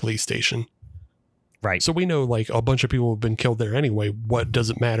the police station. Right. So we know like a bunch of people have been killed there anyway. What does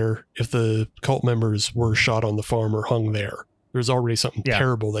it matter if the cult members were shot on the farm or hung there? There's already something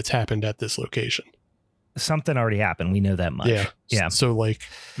terrible that's happened at this location. Something already happened. We know that much. Yeah. So like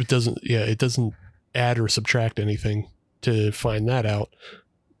it doesn't add or subtract anything to find that out.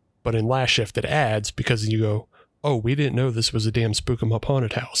 But in Last Shift, it adds because you go, oh, we didn't know this was a damn spook 'em up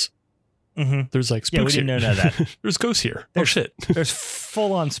haunted house. Mm-hmm. There's like spooks yeah, we didn't here. know none of that. There's ghosts here. Oh shit. There's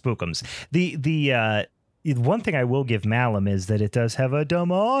full on spookums. The one thing I will give Malum is that it does have a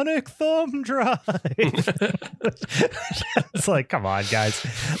demonic thumb drive. It's like, come on, guys.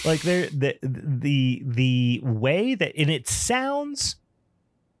 Like the way that, and it sounds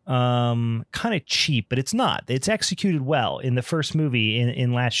kind of cheap, but it's not. It's executed well. In the first movie,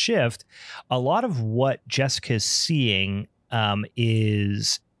 in Last Shift, a lot of what Jessica's seeing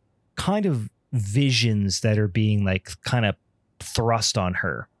is kind of visions that are being like kind of thrust on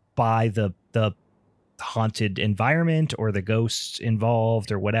her by the haunted environment or the ghosts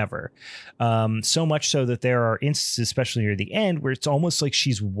involved or whatever. So much so that there are instances, especially near the end, where it's almost like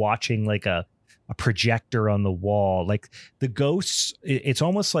she's watching like a projector on the wall. Like the ghosts, it's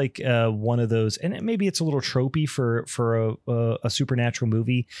almost like one of those, and maybe it's a little tropey for a supernatural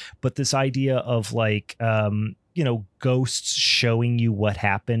movie, but this idea of like, ghosts showing you what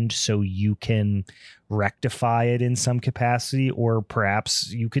happened so you can rectify it in some capacity, or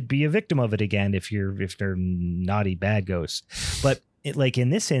perhaps you could be a victim of it again if they're naughty bad ghosts. But like in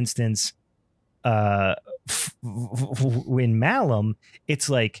this instance, in Malum, it's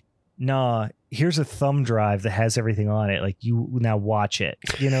like, nah, here's a thumb drive that has everything on it. Like, you now watch it.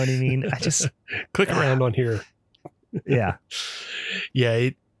 You know what I mean? I just click around on here. Yeah. Yeah.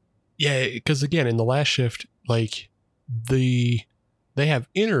 Because again, in the Last Shift, like they have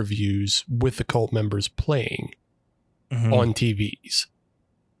interviews with the cult members playing on TVs,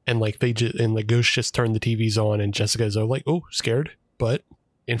 and like the ghosts just turn the TVs on, and Jessica's like, oh, scared, but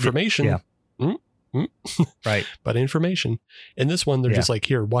information. Yeah. Right. But information. In this one, they're just like,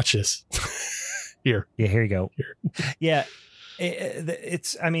 here, watch this. Here. Yeah, here you go. Here. Yeah.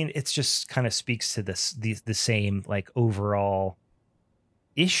 It's just kind of speaks to the same like overall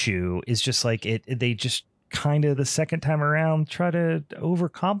issue is just like they just kind of the second time around try to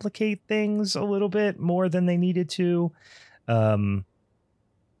overcomplicate things a little bit more than they needed to.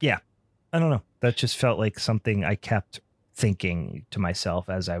 Yeah, I don't know. That just felt like something I kept thinking to myself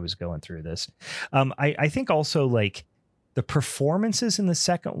as I was going through this. I think also like the performances in the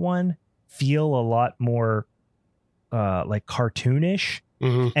second one feel a lot more like cartoonish,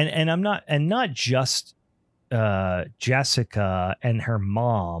 and not just Jessica and her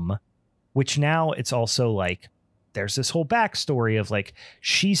mom, which now it's also like there's this whole backstory of like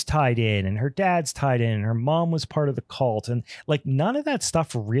she's tied in and her dad's tied in and her mom was part of the cult, and like none of that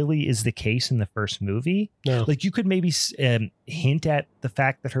stuff really is the case in the first movie. No. Like you could maybe hint at the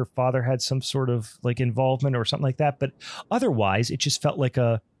fact that her father had some sort of like involvement or something like that, but otherwise it just felt like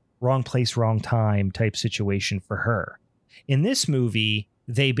a wrong place, wrong time type situation for her. In this movie,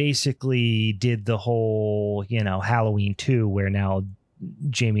 they basically did the whole, Halloween 2, where now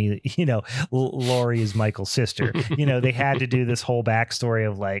Jamie, Laurie is Michael's sister. They had to do this whole backstory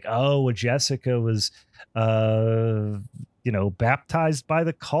of like, oh, Jessica was, baptized by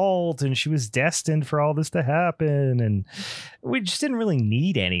the cult and she was destined for all this to happen. And we just didn't really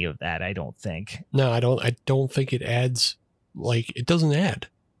need any of that, I don't think. No, I don't think it adds, like, it doesn't add.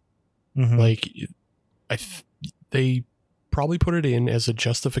 Mm-hmm. Like, they probably put it in as a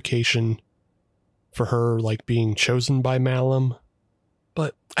justification for her like being chosen by Malum,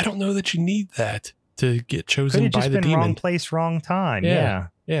 but I don't know that you need that to get chosen by the demon. Wrong place, wrong time. Yeah,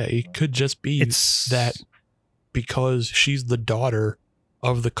 it could just be that because she's the daughter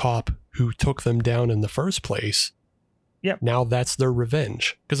of the cop who took them down in the first place. Yep. Now that's their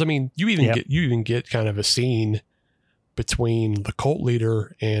revenge. Because I mean, you even get kind of a scene between the cult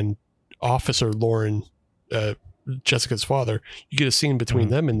leader and Officer Lauren, Jessica's father. You get a scene between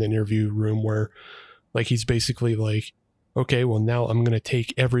them in the interview room where like he's basically like, okay, well now I'm going to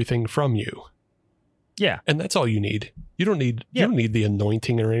take everything from you. Yeah. And that's all you need. You don't need the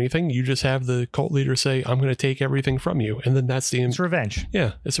anointing or anything. You just have the cult leader say, I'm going to take everything from you. And then that's it's revenge.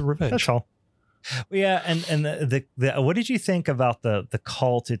 Yeah, it's a revenge. That's all. Yeah, and the what did you think about the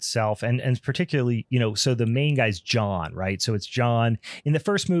cult itself, and particularly, so the main guy's John, right? So it's John. In the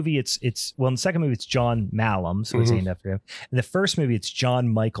first movie, it's in the second movie it's John Malum, so it's named after him. In the first movie, it's John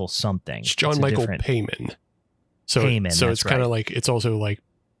Michael something. It's John Michael Payman. So it's kind of like it's also like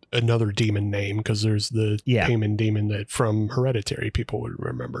another demon name because there's the Payman demon that from Hereditary people would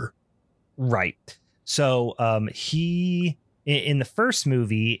remember. Right. So he. In the first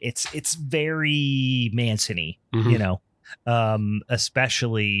movie, it's very Manson-y,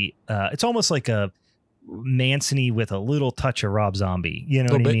 especially it's almost like a Manson-y with a little touch of Rob Zombie. You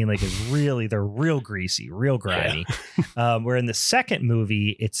know what I mean? Like they're real greasy, real grimy. Yeah. Where in the second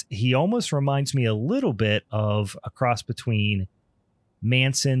movie, he almost reminds me a little bit of a cross between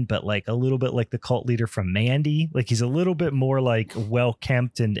Manson, but like a little bit like the cult leader from Mandy. Like he's a little bit more like well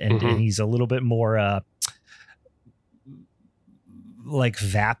kempt and he's a little bit more like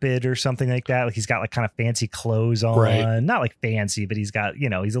vapid or something like that. Like he's got like kind of fancy clothes on, Right. Not like fancy, but he's got,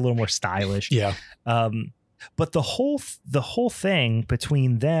 he's a little more stylish. Yeah. But the whole thing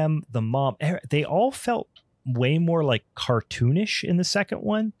between them, the mom, they all felt way more like cartoonish in the second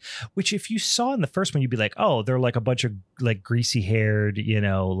one, which if you saw in the first one, you'd be like, oh, they're like a bunch of like greasy haired,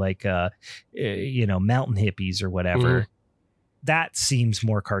 like, mountain hippies or whatever. That seems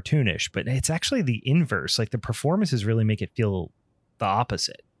more cartoonish, but it's actually the inverse. Like the performances really make it feel the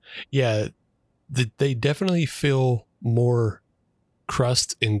opposite. Yeah. They definitely feel more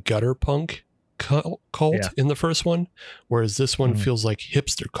crust and gutter punk cult in the first one, whereas this one feels like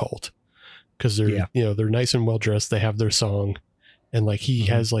hipster cult. Because they're, they're nice and well dressed. They have their song, and like he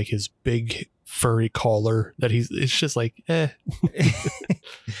has like his big furry collar that it's just like, eh.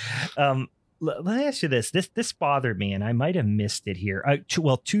 Let me ask you this. This bothered me, and I might have missed it here.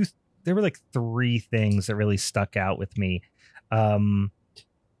 There were like three things that really stuck out with me.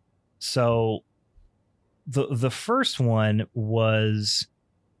 So the first one was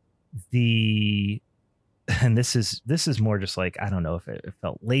and this is more just like, I don't know if it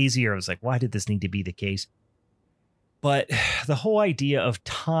felt lazy or I was like, why did this need to be the case? But the whole idea of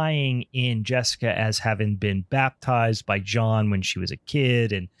tying in Jessica as having been baptized by John when she was a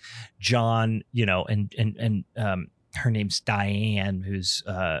kid, and John, and her name's Diane, who's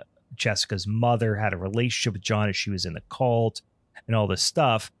Jessica's mother, had a relationship with John as she was in the cult and all this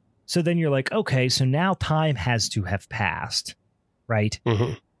stuff. So then you're like, okay, so now time has to have passed, right?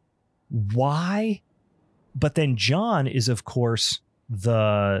 Why? But then John is, of course,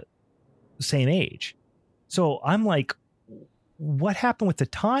 the same age. So I'm like, what happened with the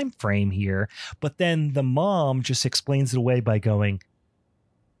time frame here? But then the mom just explains it away by going,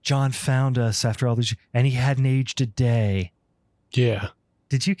 John found us after all these, and he hadn't aged a day. Yeah.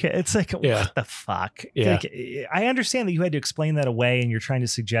 Did you? It's like, what the fuck? Yeah. Like, I understand that you had to explain that away, and you're trying to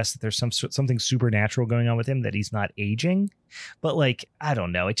suggest that there's something supernatural going on with him, that he's not aging. But like, I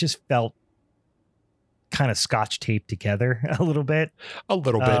don't know. It just felt kind of scotch taped together a little bit.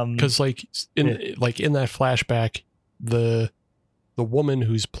 Because like in that flashback, the woman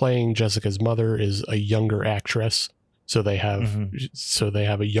who's playing Jessica's mother is a younger actress, so they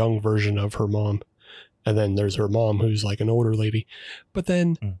have a young version of her mom, and then there's her mom who's like an older lady. But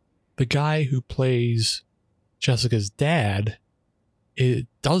then the guy who plays Jessica's dad, it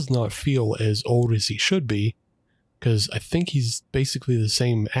does not feel as old as he should be, because I think he's basically the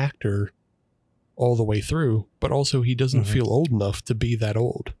same actor all the way through, but also he doesn't feel old enough to be that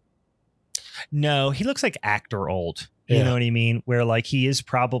old. No, he looks like actor old. You know what I mean? Where like he is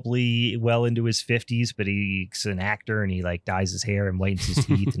probably well into his 50s, but he's an actor and he like dyes his hair and whitens his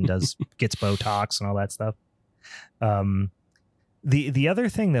teeth and gets Botox and all that stuff. The other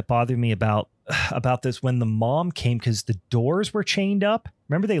thing that bothered me about this, when the mom came, because the doors were chained up.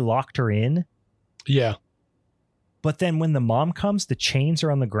 Remember they locked her in? Yeah. But then when the mom comes, the chains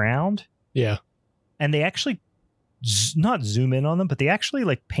are on the ground. Yeah. And they actually not zoom in on them, but they actually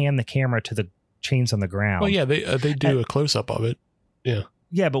like pan the camera to the chains on the ground. Well, yeah, they do a close up of it. Yeah.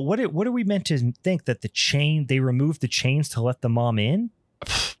 Yeah, but what are we meant to think, that they removed the chains to let the mom in?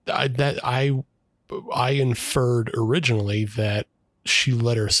 I inferred originally that she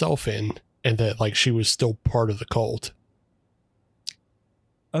let herself in and that like she was still part of the cult.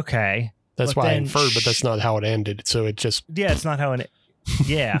 Okay. That's why I inferred, but that's not how it ended. So it just, it's not how it.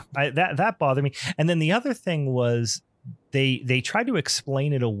 Yeah, that bothered me. And then the other thing was they tried to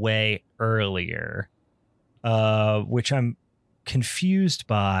explain it away earlier, which I'm confused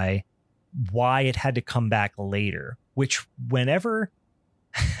by why it had to come back later. Which whenever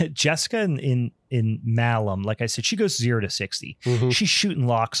Jessica in Malum, like I said, she goes 0 to 60. She's shooting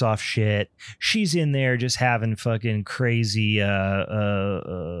locks off shit. She's in there just having fucking crazy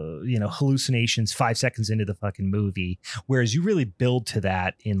hallucinations 5 seconds into the fucking movie, whereas you really build to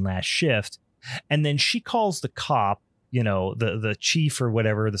that in Last Shift. And then she calls the cop, the chief or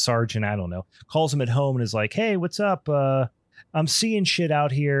whatever, the sergeant, I don't know, calls him at home and is like, hey, what's up? I'm seeing shit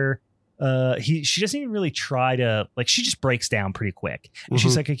out here. She doesn't even really try to, like, she just breaks down pretty quick. And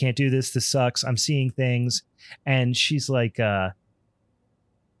she's like, I can't do this. This sucks. I'm seeing things. And she's like,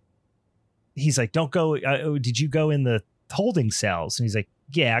 he's like, don't go. Did you go in the holding cells? And he's like,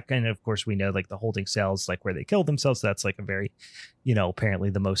 yeah. And of course we know like the holding cells, like where they killed themselves. That's like a very, apparently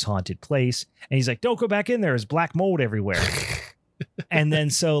the most haunted place. And he's like, don't go back in there. There's black mold everywhere. And then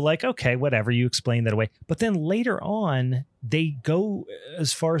so like, okay, whatever, you explain that away. But then later on, they go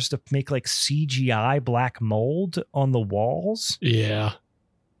as far as to make like CGI black mold on the walls. Yeah.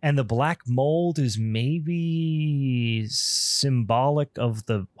 And the black mold is maybe symbolic of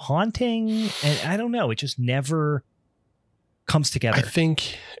the haunting. And I don't know. It just never comes together. I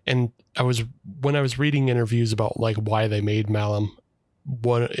think, and when I was reading interviews about like why they made Malum,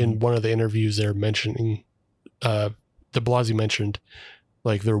 one of the interviews they're mentioning, de Blasio mentioned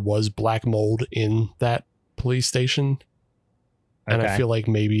like there was black mold in that police station. And I feel like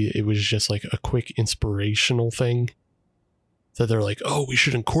maybe it was just like a quick inspirational thing that they're like, oh, we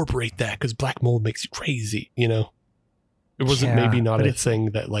should incorporate that because black mold makes you crazy. You know, it wasn't maybe not a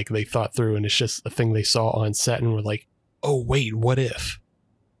thing that like they thought through, and it's just a thing they saw on set and were like, oh, wait, what if?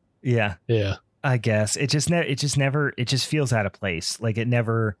 Yeah. Yeah. I guess it just feels out of place. Like it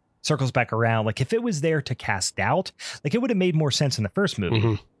never circles back around. Like if it was there to cast doubt, like it would have made more sense in the first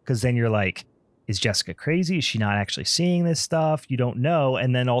movie. Because then you're like, is Jessica crazy? Is she not actually seeing this stuff? You don't know.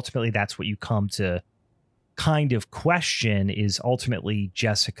 And then ultimately that's what you come to kind of question is ultimately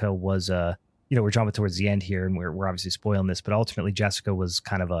Jessica was we're jumping towards the end here and we're obviously spoiling this, but ultimately Jessica was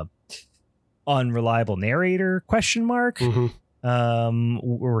kind of a unreliable narrator ?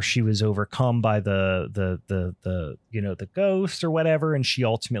 Or she was overcome by the ghost or whatever, and she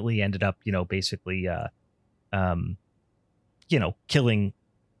ultimately ended up basically killing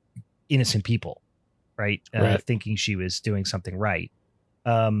innocent people, right? Thinking she was doing something right.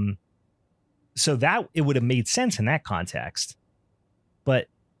 So that it would have made sense in that context, but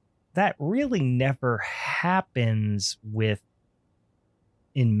that really never happens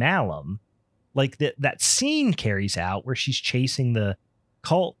in Malum. Like that scene carries out where she's chasing the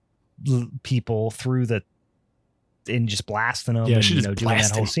cult people through and just blasting them. Yeah, and, she's doing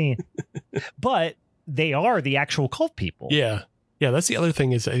that whole scene. But they are the actual cult people. Yeah, yeah. That's the other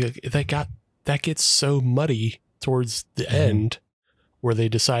thing is that gets so muddy towards the end, where they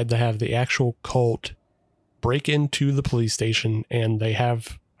decide to have the actual cult break into the police station, and they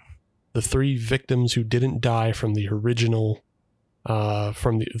have the 3 victims who didn't die from the original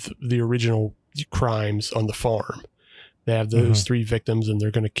original crimes on the farm. They have those 3 victims, and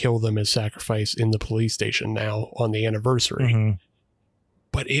they're going to kill them as sacrifice in the police station now on the anniversary.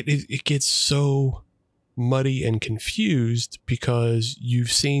 But it gets so muddy and confused because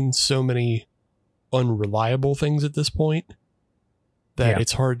you've seen so many unreliable things at this point that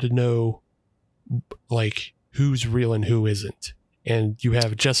it's hard to know like who's real and who isn't. And you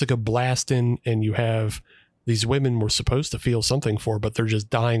have Jessica blasting, and you have these women we're supposed to feel something for, but they're just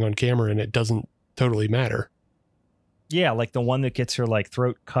dying on camera, and it doesn't totally matter. Yeah, like the one that gets her like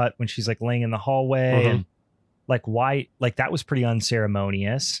throat cut when she's like laying in the hallway, and like why, like that was pretty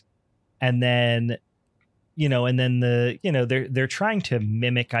unceremonious. And then, they're trying to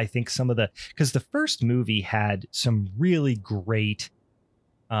mimic, I think, some of because the first movie had some really great,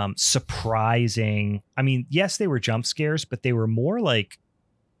 surprising. I mean, yes, they were jump scares, but they were more like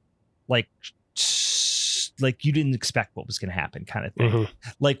you didn't expect what was going to happen kind of thing.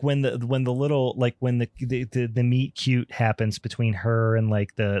 Like when the little, like when the meet cute happens between her and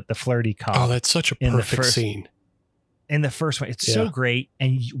like the flirty cop. Oh, that's such a perfect scene. In the first one, it's so great.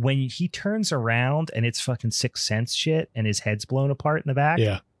 And when he turns around and it's fucking Sixth Sense shit and his head's blown apart in the back.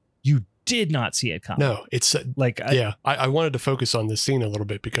 Yeah. You did not see it coming. No, it's like, I wanted to focus on this scene a little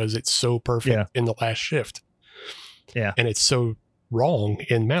bit because it's so perfect in The Last Shift. Yeah. And it's so wrong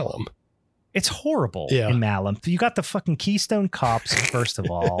in Malum. It's horrible in Malum. You got the fucking Keystone Cops, first of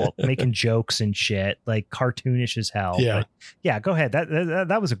all, making jokes and shit, like cartoonish as hell. Yeah. But go ahead.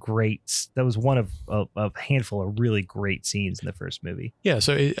 That was one of a handful of really great scenes in the first movie. Yeah.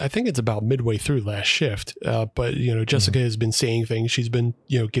 So I think it's about midway through Last Shift. But, Jessica has been seeing things. She's been,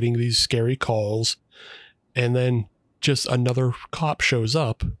 getting these scary calls. And then just another cop shows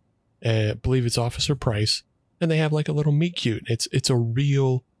up. I believe it's Officer Price. And they have like a little meet cute. It's a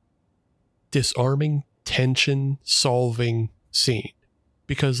real disarming, tension solving scene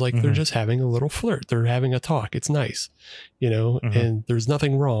because like they're just having a little flirt, they're having a talk, it's nice, and there's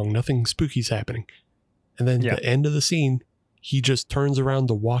nothing wrong, nothing spooky's happening. And then the end of the scene, he just turns around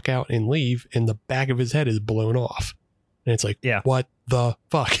to walk out and leave, and the back of his head is blown off, and it's like, what the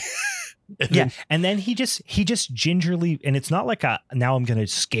fuck? And then he just gingerly, and it's not like now I'm gonna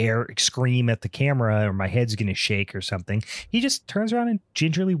scream at the camera or my head's gonna shake or something. He just turns around and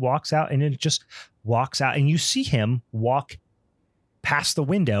gingerly walks out, and it just walks out, and you see him walk past the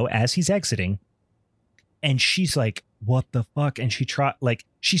window as he's exiting, and she's like, what the fuck? And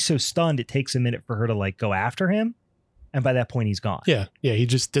she's so stunned it takes a minute for her to like go after him, and by that point he's gone. Yeah he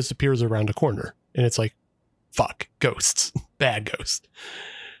just disappears around a corner, and it's like, fuck, ghosts, bad ghosts.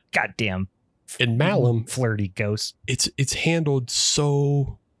 Goddamn. In Malum, flirty ghost. It's handled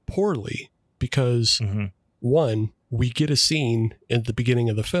so poorly because one, we get a scene at the beginning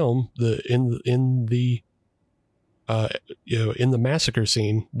of the film, in the massacre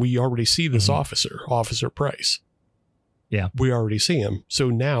scene, we already see this Officer Price. Yeah. We already see him. So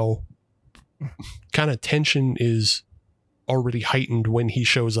now kind of tension is already heightened when he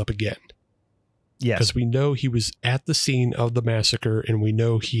shows up again. Yes. Because we know he was at the scene of the massacre and we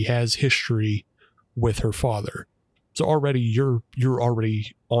know he has history with her father. So already you're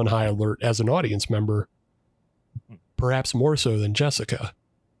already on high alert as an audience member, perhaps more so than Jessica.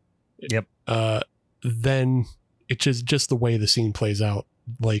 Yep. Then it's just the way the scene plays out,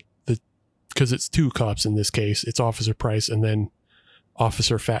 like because it's two cops in this case. It's Officer Price and then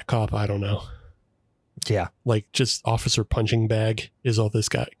Officer Fat Cop. I don't know. Yeah. Like just Officer Punching Bag is all this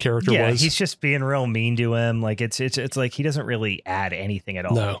guy character was. Yeah, he's just being real mean to him. Like it's like he doesn't really add anything at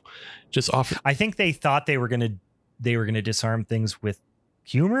all. No. Just I think they thought they were gonna disarm things with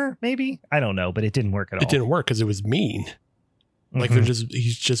humor, maybe. I don't know, but it didn't work at all. It didn't work because it was mean. Like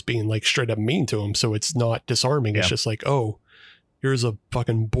he's just being like straight up mean to him. So it's not disarming. It's just like, oh, here's a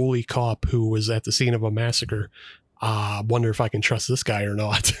fucking bully cop who was at the scene of a massacre. Wonder if I can trust this guy or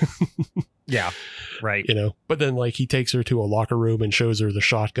not. Yeah. Right. But then like he takes her to a locker room and shows her the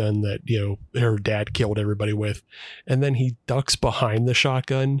shotgun that, her dad killed everybody with. And then he ducks behind the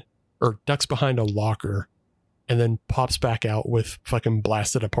shotgun or ducks behind a locker and then pops back out with fucking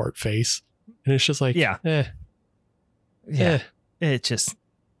blasted apart face. And it's just like, yeah. It just,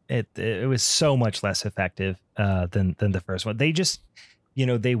 it was so much less effective than the first one. They just,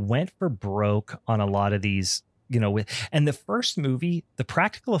 they went for broke on a lot of these, and the first movie, the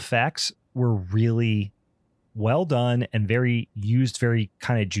practical effects were really well done and very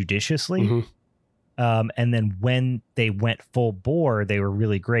kind of judiciously. And then when they went full bore, they were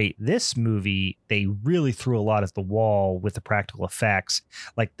really great. This movie, they really threw a lot at the wall with the practical effects,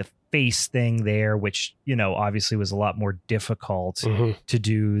 like the face thing there, which, obviously was a lot more difficult to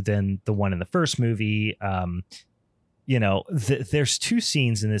do than the one in the first movie. There's two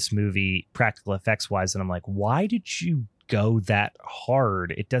scenes in this movie, practical effects wise, and I'm like, why did you go that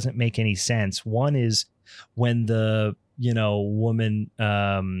hard? It doesn't make any sense. One is when the, woman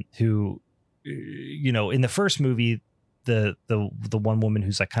who, in the first movie, the one woman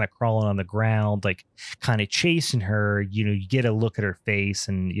who's like kind of crawling on the ground, like kind of chasing her, you get a look at her face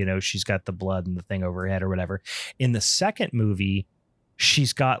and, she's got the blood and the thing over her head or whatever. In the second movie,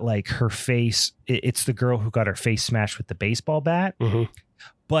 she's got like her face. It's the girl who got her face smashed with the baseball bat,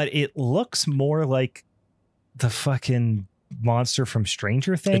 but it looks more like the fucking monster from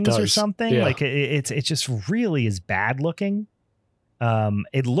Stranger Things or something. Yeah. Like it just really is bad looking.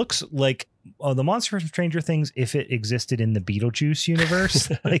 It looks like the monster from Stranger Things if it existed in the Beetlejuice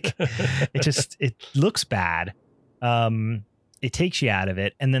universe. Like it looks bad. It takes you out of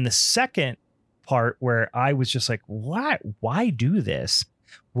it. And then the second part where I was just like, why do this,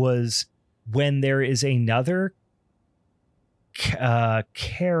 was when there is another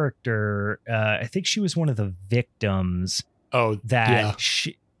character. I think she was one of the victims. Oh, that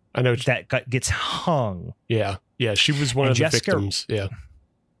she, I know that gets hung. Yeah. Yeah. She was one of the victims. Yeah.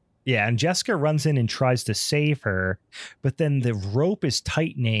 Yeah. And Jessica runs in and tries to save her, but then the rope is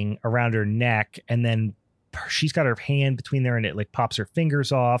tightening around her neck. And then she's got her hand between there and it like pops her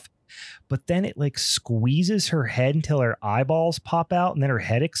fingers off, but then it like squeezes her head until her eyeballs pop out. And then her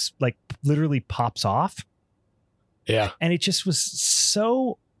head like literally pops off. Yeah. And it just was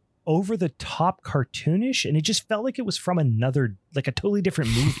so over the top cartoonish, and it just felt like it was from another, like a totally different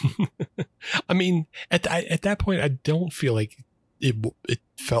movie. I mean, at that point, I don't feel like it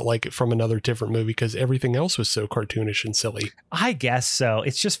felt like it from another different movie because everything else was so cartoonish and silly. I guess so.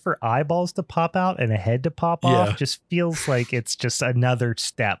 It's just for eyeballs to pop out and a head to pop off. Just feels like it's just another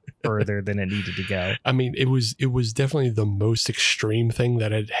step further than it needed to go. I mean, it was definitely the most extreme thing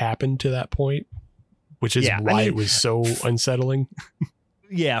that had happened to that point, which is why it was so unsettling.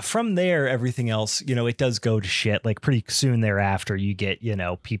 Yeah, from there, everything else, it does go to shit. Like pretty soon thereafter, you get,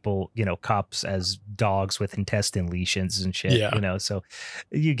 people, cops as dogs with intestine lesions and shit, so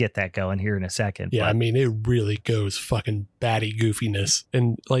you get that going here in a second. Yeah, I mean, it really goes fucking batty goofiness.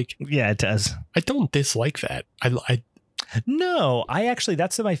 And like, yeah, it does. I don't dislike that. No,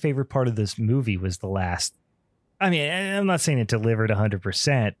 that's my favorite part of this movie was the last. I mean, I'm not saying it delivered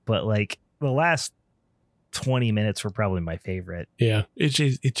 100%, but like the last 20 minutes were probably my favorite. Yeah. It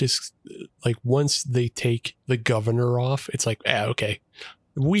just like once they take the governor off, it's like, okay,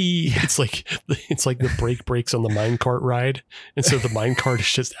 it's like the brake breaks on the minecart ride, and so the minecart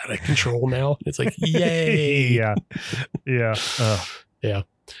is just out of control now. It's like, yay. Yeah.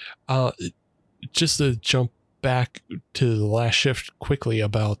 Yeah. Just to jump back to the last shift quickly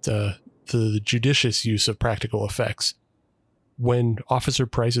about the judicious use of practical effects. When Officer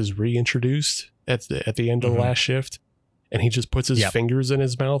Price is reintroduced at the end of the last shift, and he just puts his fingers in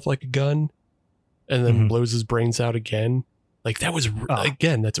his mouth like a gun, and then blows his brains out again. Like that was,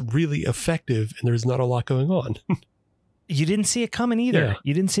 again, that's really effective, and there's not a lot going on. You didn't see it coming either. Yeah.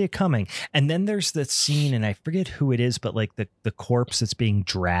 You didn't see it coming. And then there's the scene, and I forget who it is, but like the corpse that's being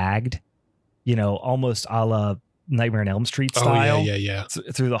dragged, almost a la Nightmare on Elm Street style. Oh, yeah.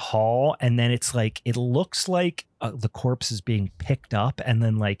 Through the hall. And then it's like, it looks like the corpse is being picked up and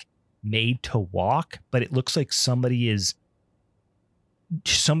then like made to walk, but it looks like somebody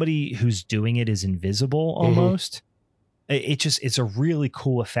who's doing it is invisible almost. It's a really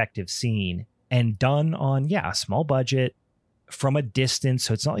cool, effective scene and done on, a small budget from a distance.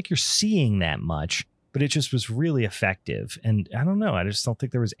 So it's not like you're seeing that much, but it just was really effective. And I don't know. I just don't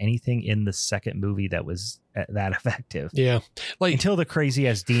think there was anything in the second movie that was that effective. Yeah. Like until the crazy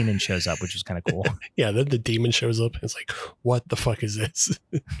ass demon shows up, which is kind of cool. Yeah. Then the demon shows up and it's like, what the fuck is this?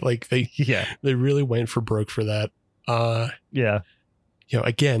 Like they really went for broke for that.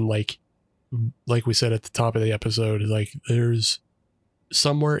 Again, like we said at the top of the episode, like there's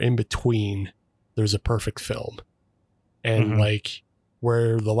somewhere in between, there's a perfect film. And like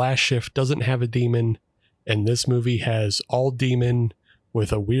where the last shift doesn't have a demon and this movie has all demon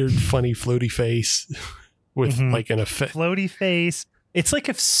with a weird, funny, floaty face with like an effect. Floaty face. It's like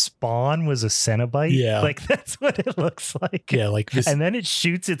if Spawn was a Cenobite. Yeah. Like that's what it looks like. Yeah. Like this. And then it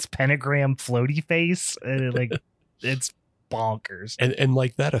shoots its pentagram floaty face and it's bonkers. And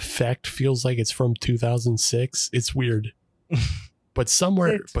like that effect feels like it's from 2006. It's weird. But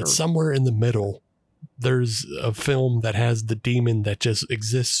somewhere in the middle, there's a film that has the demon that just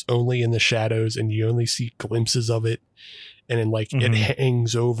exists only in the shadows and you only see glimpses of it. And then like it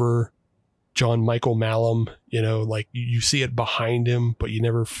hangs over John Michael Malum, like you see it behind him, but you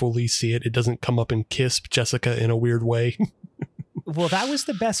never fully see it. It doesn't come up and kiss Jessica in a weird way. Well, that was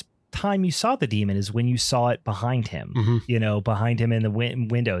the best time you saw the demon is when you saw it behind him, behind him in the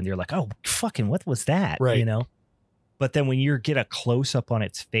window. And you're like, oh, fucking, what was that? Right. But then when you get a close up on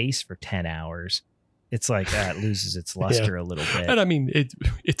its face for 10 hours, it's like it loses its luster a little bit. And I mean,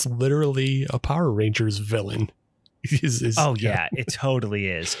 it's literally a Power Rangers villain. It totally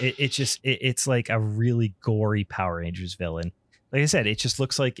is. It's like a really gory Power Rangers villain. Like I said, it just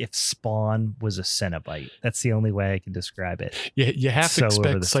looks like if Spawn was a Cenobite. That's the only way I can describe it. Yeah, you have to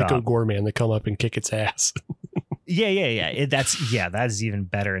expect Psycho Goreman to come up and kick its ass. Yeah. That is even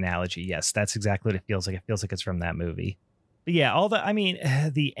better analogy. Yes, that's exactly what it feels like. It feels like it's from that movie. But yeah,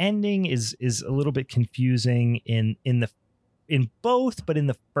 the ending is a little bit confusing in both, but in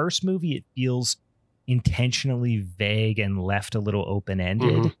the first movie it feels intentionally vague and left a little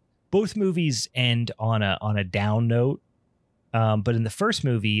open-ended. Both movies end on a down note. But in the first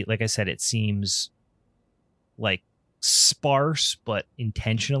movie, like I said, it seems like sparse, but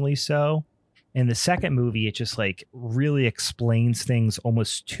intentionally so. In the second movie, it just like really explains things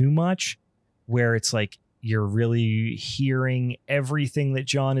almost too much, where it's like you're really hearing everything that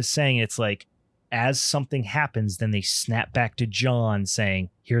John is saying. It's like as something happens, then they snap back to John saying,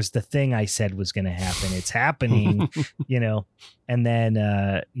 here's the thing I said was going to happen. It's happening, and then,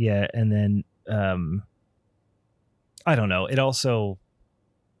 I don't know. It also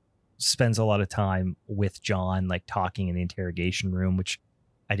spends a lot of time with John, like talking in the interrogation room, which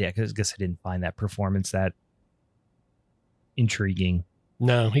I guess I didn't find that performance that intriguing.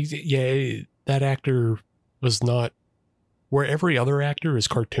 No, that actor was not where every other actor is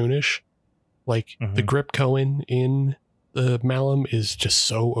cartoonish. Like the Grip Cohen in the Malum is just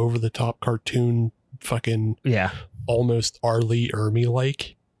so over the top cartoon, fucking almost R. Lee Ermey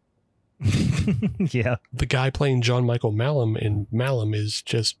like. Yeah, the guy playing John Michael Malum in Malum is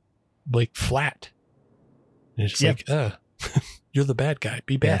just like flat. And it's just like, you're the bad guy.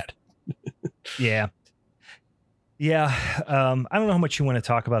 Be bad. Yeah. I don't know how much you want to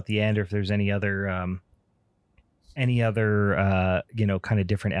talk about the end, or if there's any other kind of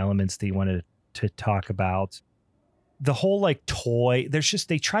different elements that you wanted to talk about. The whole like toy.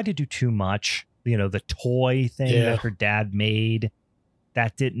 They tried to do too much. The toy thing that her dad made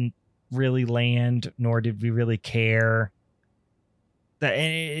that didn't really land, nor did we really care. That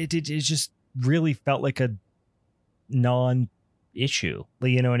it just really felt like a non-issue.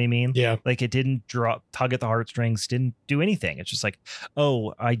 You know what I mean? Yeah. Like it didn't tug at the heartstrings, didn't do anything. It's just like,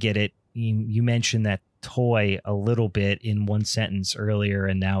 oh, I get it. You mentioned that toy a little bit in one sentence earlier,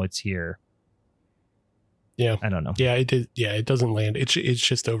 and now it's here. Yeah. I don't know. Yeah, it did. Yeah, it doesn't land. It's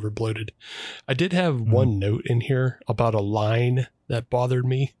just over bloated. I did have one note in here about a line that bothered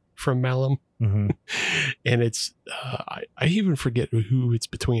me from Malum. Mm-hmm. And it's, I even forget who it's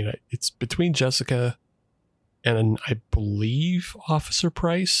between. It's between Jessica and I believe Officer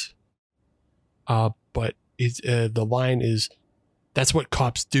Price. But it's, the line is, "That's what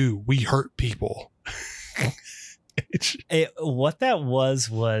cops do. We hurt people." What that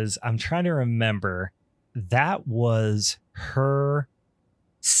was I'm trying to remember. That was her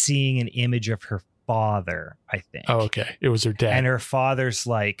seeing an image of her father, I think. Oh, okay. It was her dad. And her father's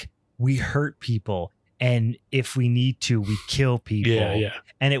like, "We hurt people. And if we need to, we kill people." Yeah.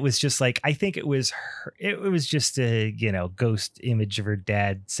 And it was just like, I think it was her, it was just a, ghost image of her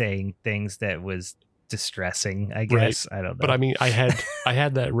dad saying things that was distressing, I guess. Right. I don't know. But I mean, I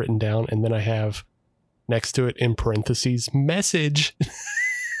had that written down, and then I have next to it in parentheses, message.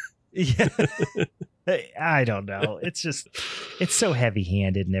 Yeah. I don't know. It's so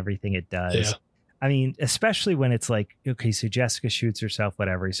heavy-handed in everything it does. Yeah. I mean, especially when it's like, okay, so Jessica shoots herself,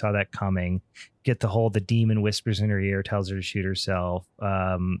 whatever. You saw that coming. Get the demon whispers in her ear, tells her to shoot herself.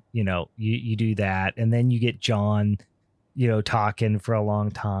 You do that. And then you get John, talking for a long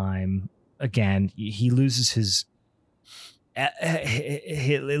time. Again, he loses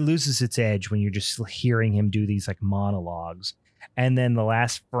it loses its edge when you're just hearing him do these like monologues. And then the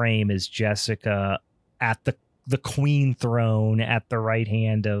last frame is Jessica at the queen throne at the right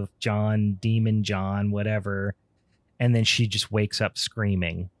hand of John, Demon John, whatever. And then she just wakes up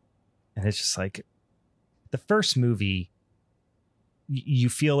screaming. And it's just like the first movie, you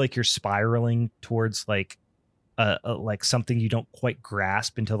feel like you're spiraling towards like something you don't quite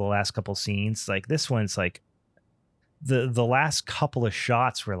grasp until the last couple scenes. Like this one's like the last couple of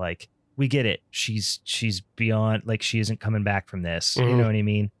shots were like, we get it. She's beyond, like, she isn't coming back from this. Mm-hmm. You know what I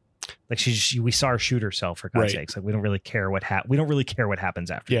mean? Like we saw her shoot herself, for God's sakes. Like we don't really care what happens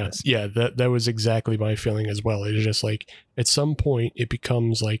after this. Yeah. That was exactly my feeling as well. It's just like at some point it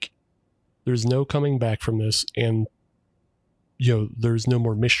becomes like there's no coming back from this, and there's no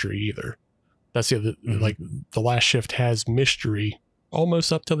more mystery either. That's the other, like the last shift has mystery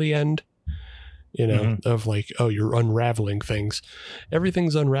almost up to the end. Of like, oh, you're unraveling things.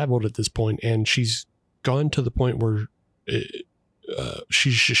 Everything's unraveled at this point, and she's gone to the point where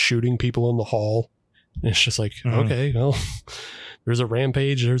she's just shooting people in the hall. And it's just like, okay, well, there's a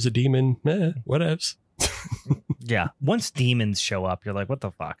rampage, there's a demon, whatevs. Yeah. Once demons show up, you're like, what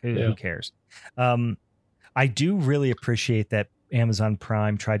the fuck? Who cares? I do really appreciate that Amazon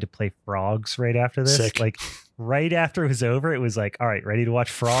Prime tried to play Frogs right after this. Sick. Like right after it was over, it was like, all right, ready to watch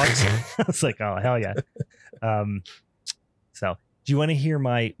Frogs? I was like, oh, hell yeah. So do you want to hear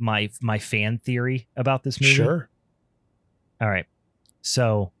my fan theory about this movie? Sure. All right.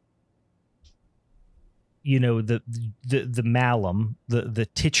 So, the Malum, the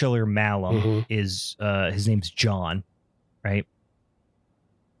titular Malum is, his name's John, right?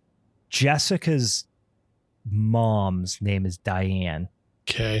 Jessica's mom's name is Diane.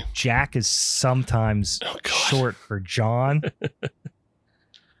 Okay. Jack is sometimes short for John.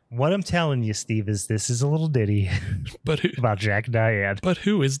 What I'm telling you, Steve, is this is a little ditty about Jack and Diane. But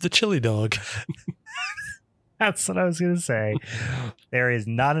who is the chili dog? That's what I was going to say. There is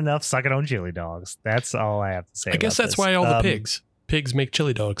not enough sucking on chili dogs. That's all I have to say. I guess that's why all the pigs make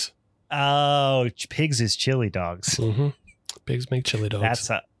chili dogs. Oh, pigs is chili dogs. Mm-hmm. Pigs make chili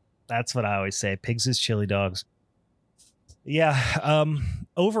dogs. That's what I always say. Pigs is chili dogs. Yeah.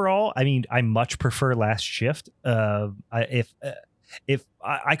 Overall, I mean, I much prefer Last Shift. If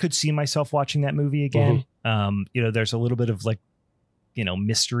I could see myself watching that movie again, there's a little bit of like,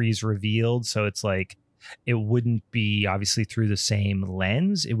 mysteries revealed. So it's like, it wouldn't be obviously through the same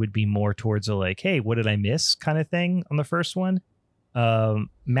lens. It would be more towards a like, hey, what did I miss kind of thing on the first one.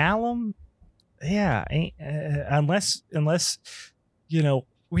 Malum. Yeah. Unless,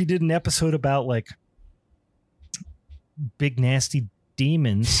 we did an episode about like big nasty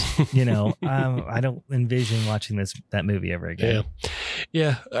demons, I don't envision watching that movie ever again.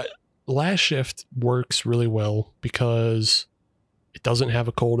 Yeah. Last Shift works really well because it doesn't have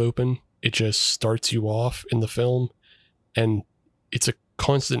a cold open. It just starts you off in the film, and it's a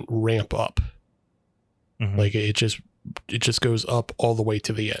constant ramp up. Mm-hmm. Like it just goes up all the way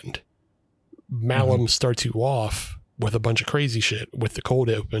to the end. Malum starts you off with a bunch of crazy shit with the cold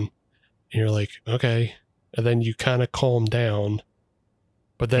open, and you're like, okay. And then you kind of calm down,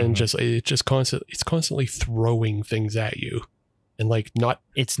 but then it's constantly throwing things at you, and like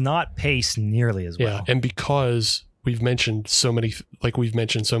it's not paced nearly as well. Yeah. And because we've mentioned so many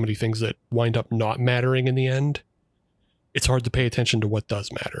things that wind up not mattering in the end. It's hard to pay attention to what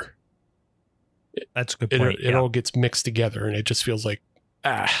does matter. That's a good point. It all gets mixed together, and it just feels like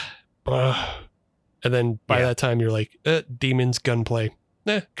and then by that time you're like, demons, gunplay,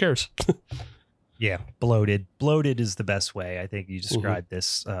 who cares? Yeah, bloated. Bloated is the best way. I think you described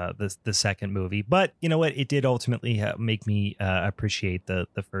the second movie. But you know what? It did ultimately make me appreciate the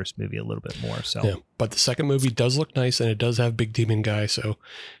first movie a little bit more. So, yeah. But the second movie does look nice, and it does have Big Demon Guy. So,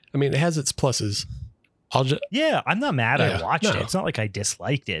 I mean, it has its pluses. I'm not mad. I watched it. It's not like I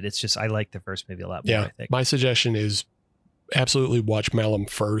disliked it. It's just I like the first movie a lot more. Yeah, I think. My suggestion is absolutely watch Malum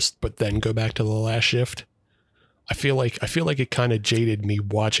first, but then go back to The Last Shift. I feel like it kind of jaded me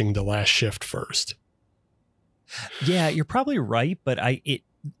watching The Last Shift first. Yeah, you're probably right, but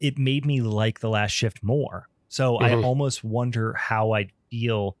it made me like The Last Shift more. So I almost wonder how I'd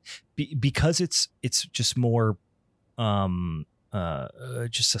feel because it's just more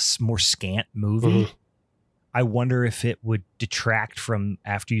just a more scant movie. I wonder if it would detract from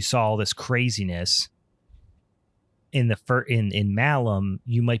after you saw all this craziness in Malum.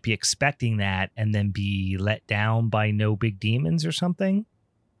 You might be expecting that and then be let down by no big demons or something.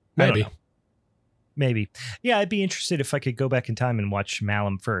 Maybe. Yeah, I'd be interested if I could go back in time and watch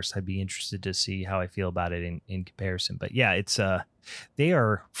Malum first. I'd be interested to see how I feel about it in comparison. But yeah, it's they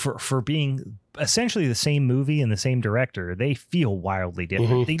are for being essentially the same movie and the same director, they feel wildly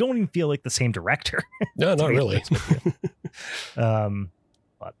different. They don't even feel like the same director. No, not really.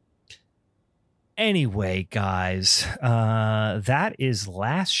 But anyway, guys, that is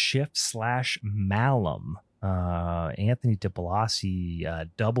Last Shift / Malum. Anthony DiBlasi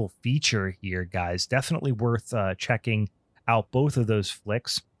double feature here, guys. Definitely worth checking out both of those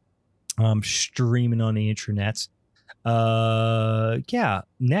flicks. Streaming on the internets.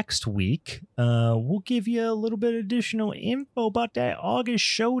 Next week we'll give you a little bit of additional info about that August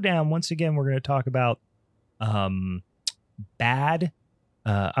showdown. Once again, we're going to talk about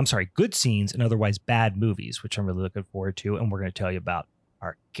good scenes and otherwise bad movies, which I'm really looking forward to. And we're going to tell you about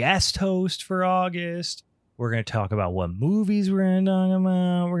our guest host for August. We're going to talk about what movies we're going to talk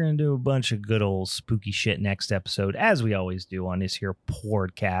about. We're going to do a bunch of good old spooky shit next episode, as we always do on this here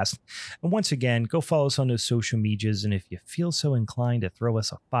podcast. And once again, go follow us on those social medias. And if you feel so inclined to throw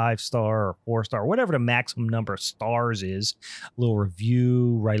us a 5-star or 4-star, whatever the maximum number of stars is, a little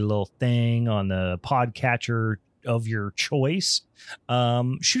review, write a little thing on the podcatcher of your choice,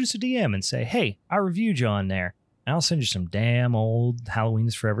 shoot us a DM and say, hey, I reviewed you on there. And I'll send you some damn old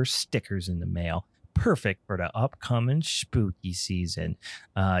Halloween's Forever stickers in the mail. Perfect for the upcoming spooky season.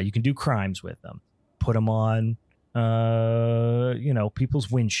 You can do crimes with them. Put them on, people's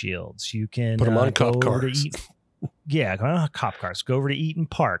windshields. You can put them on cop cars. Cop cars. Go over to Eaton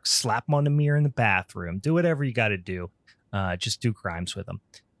Park. Slap them on the mirror in the bathroom. Do whatever you got to do. Just do crimes with them.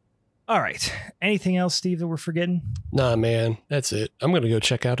 All right. Anything else, Steve, that we're forgetting? Nah, man. That's it. I'm going to go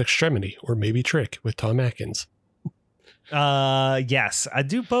check out Extremity or maybe Trick with Tom Atkins. Yes, I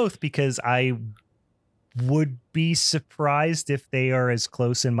do both because I would be surprised if they are as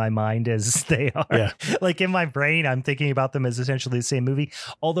close in my mind as they are. Yeah. Like in my brain, I'm thinking about them as essentially the same movie.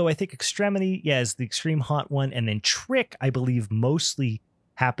 Although I think Extremity, is the extreme haunt one. And then Trick, I believe, mostly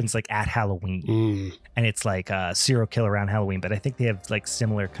happens like at Halloween. And it's like a serial killer around Halloween. But I think they have like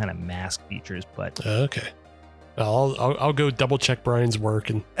similar kind of mask features. But okay. I'll go double check Brian's work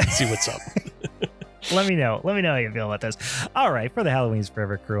and see what's up. Let me know. Let me know how you feel about this. All right. For the Halloween's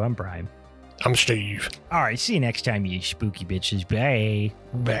Forever crew, I'm Brian. I'm Steve. All right. See you next time, you spooky bitches. Bye.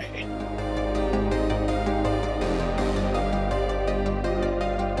 Bye.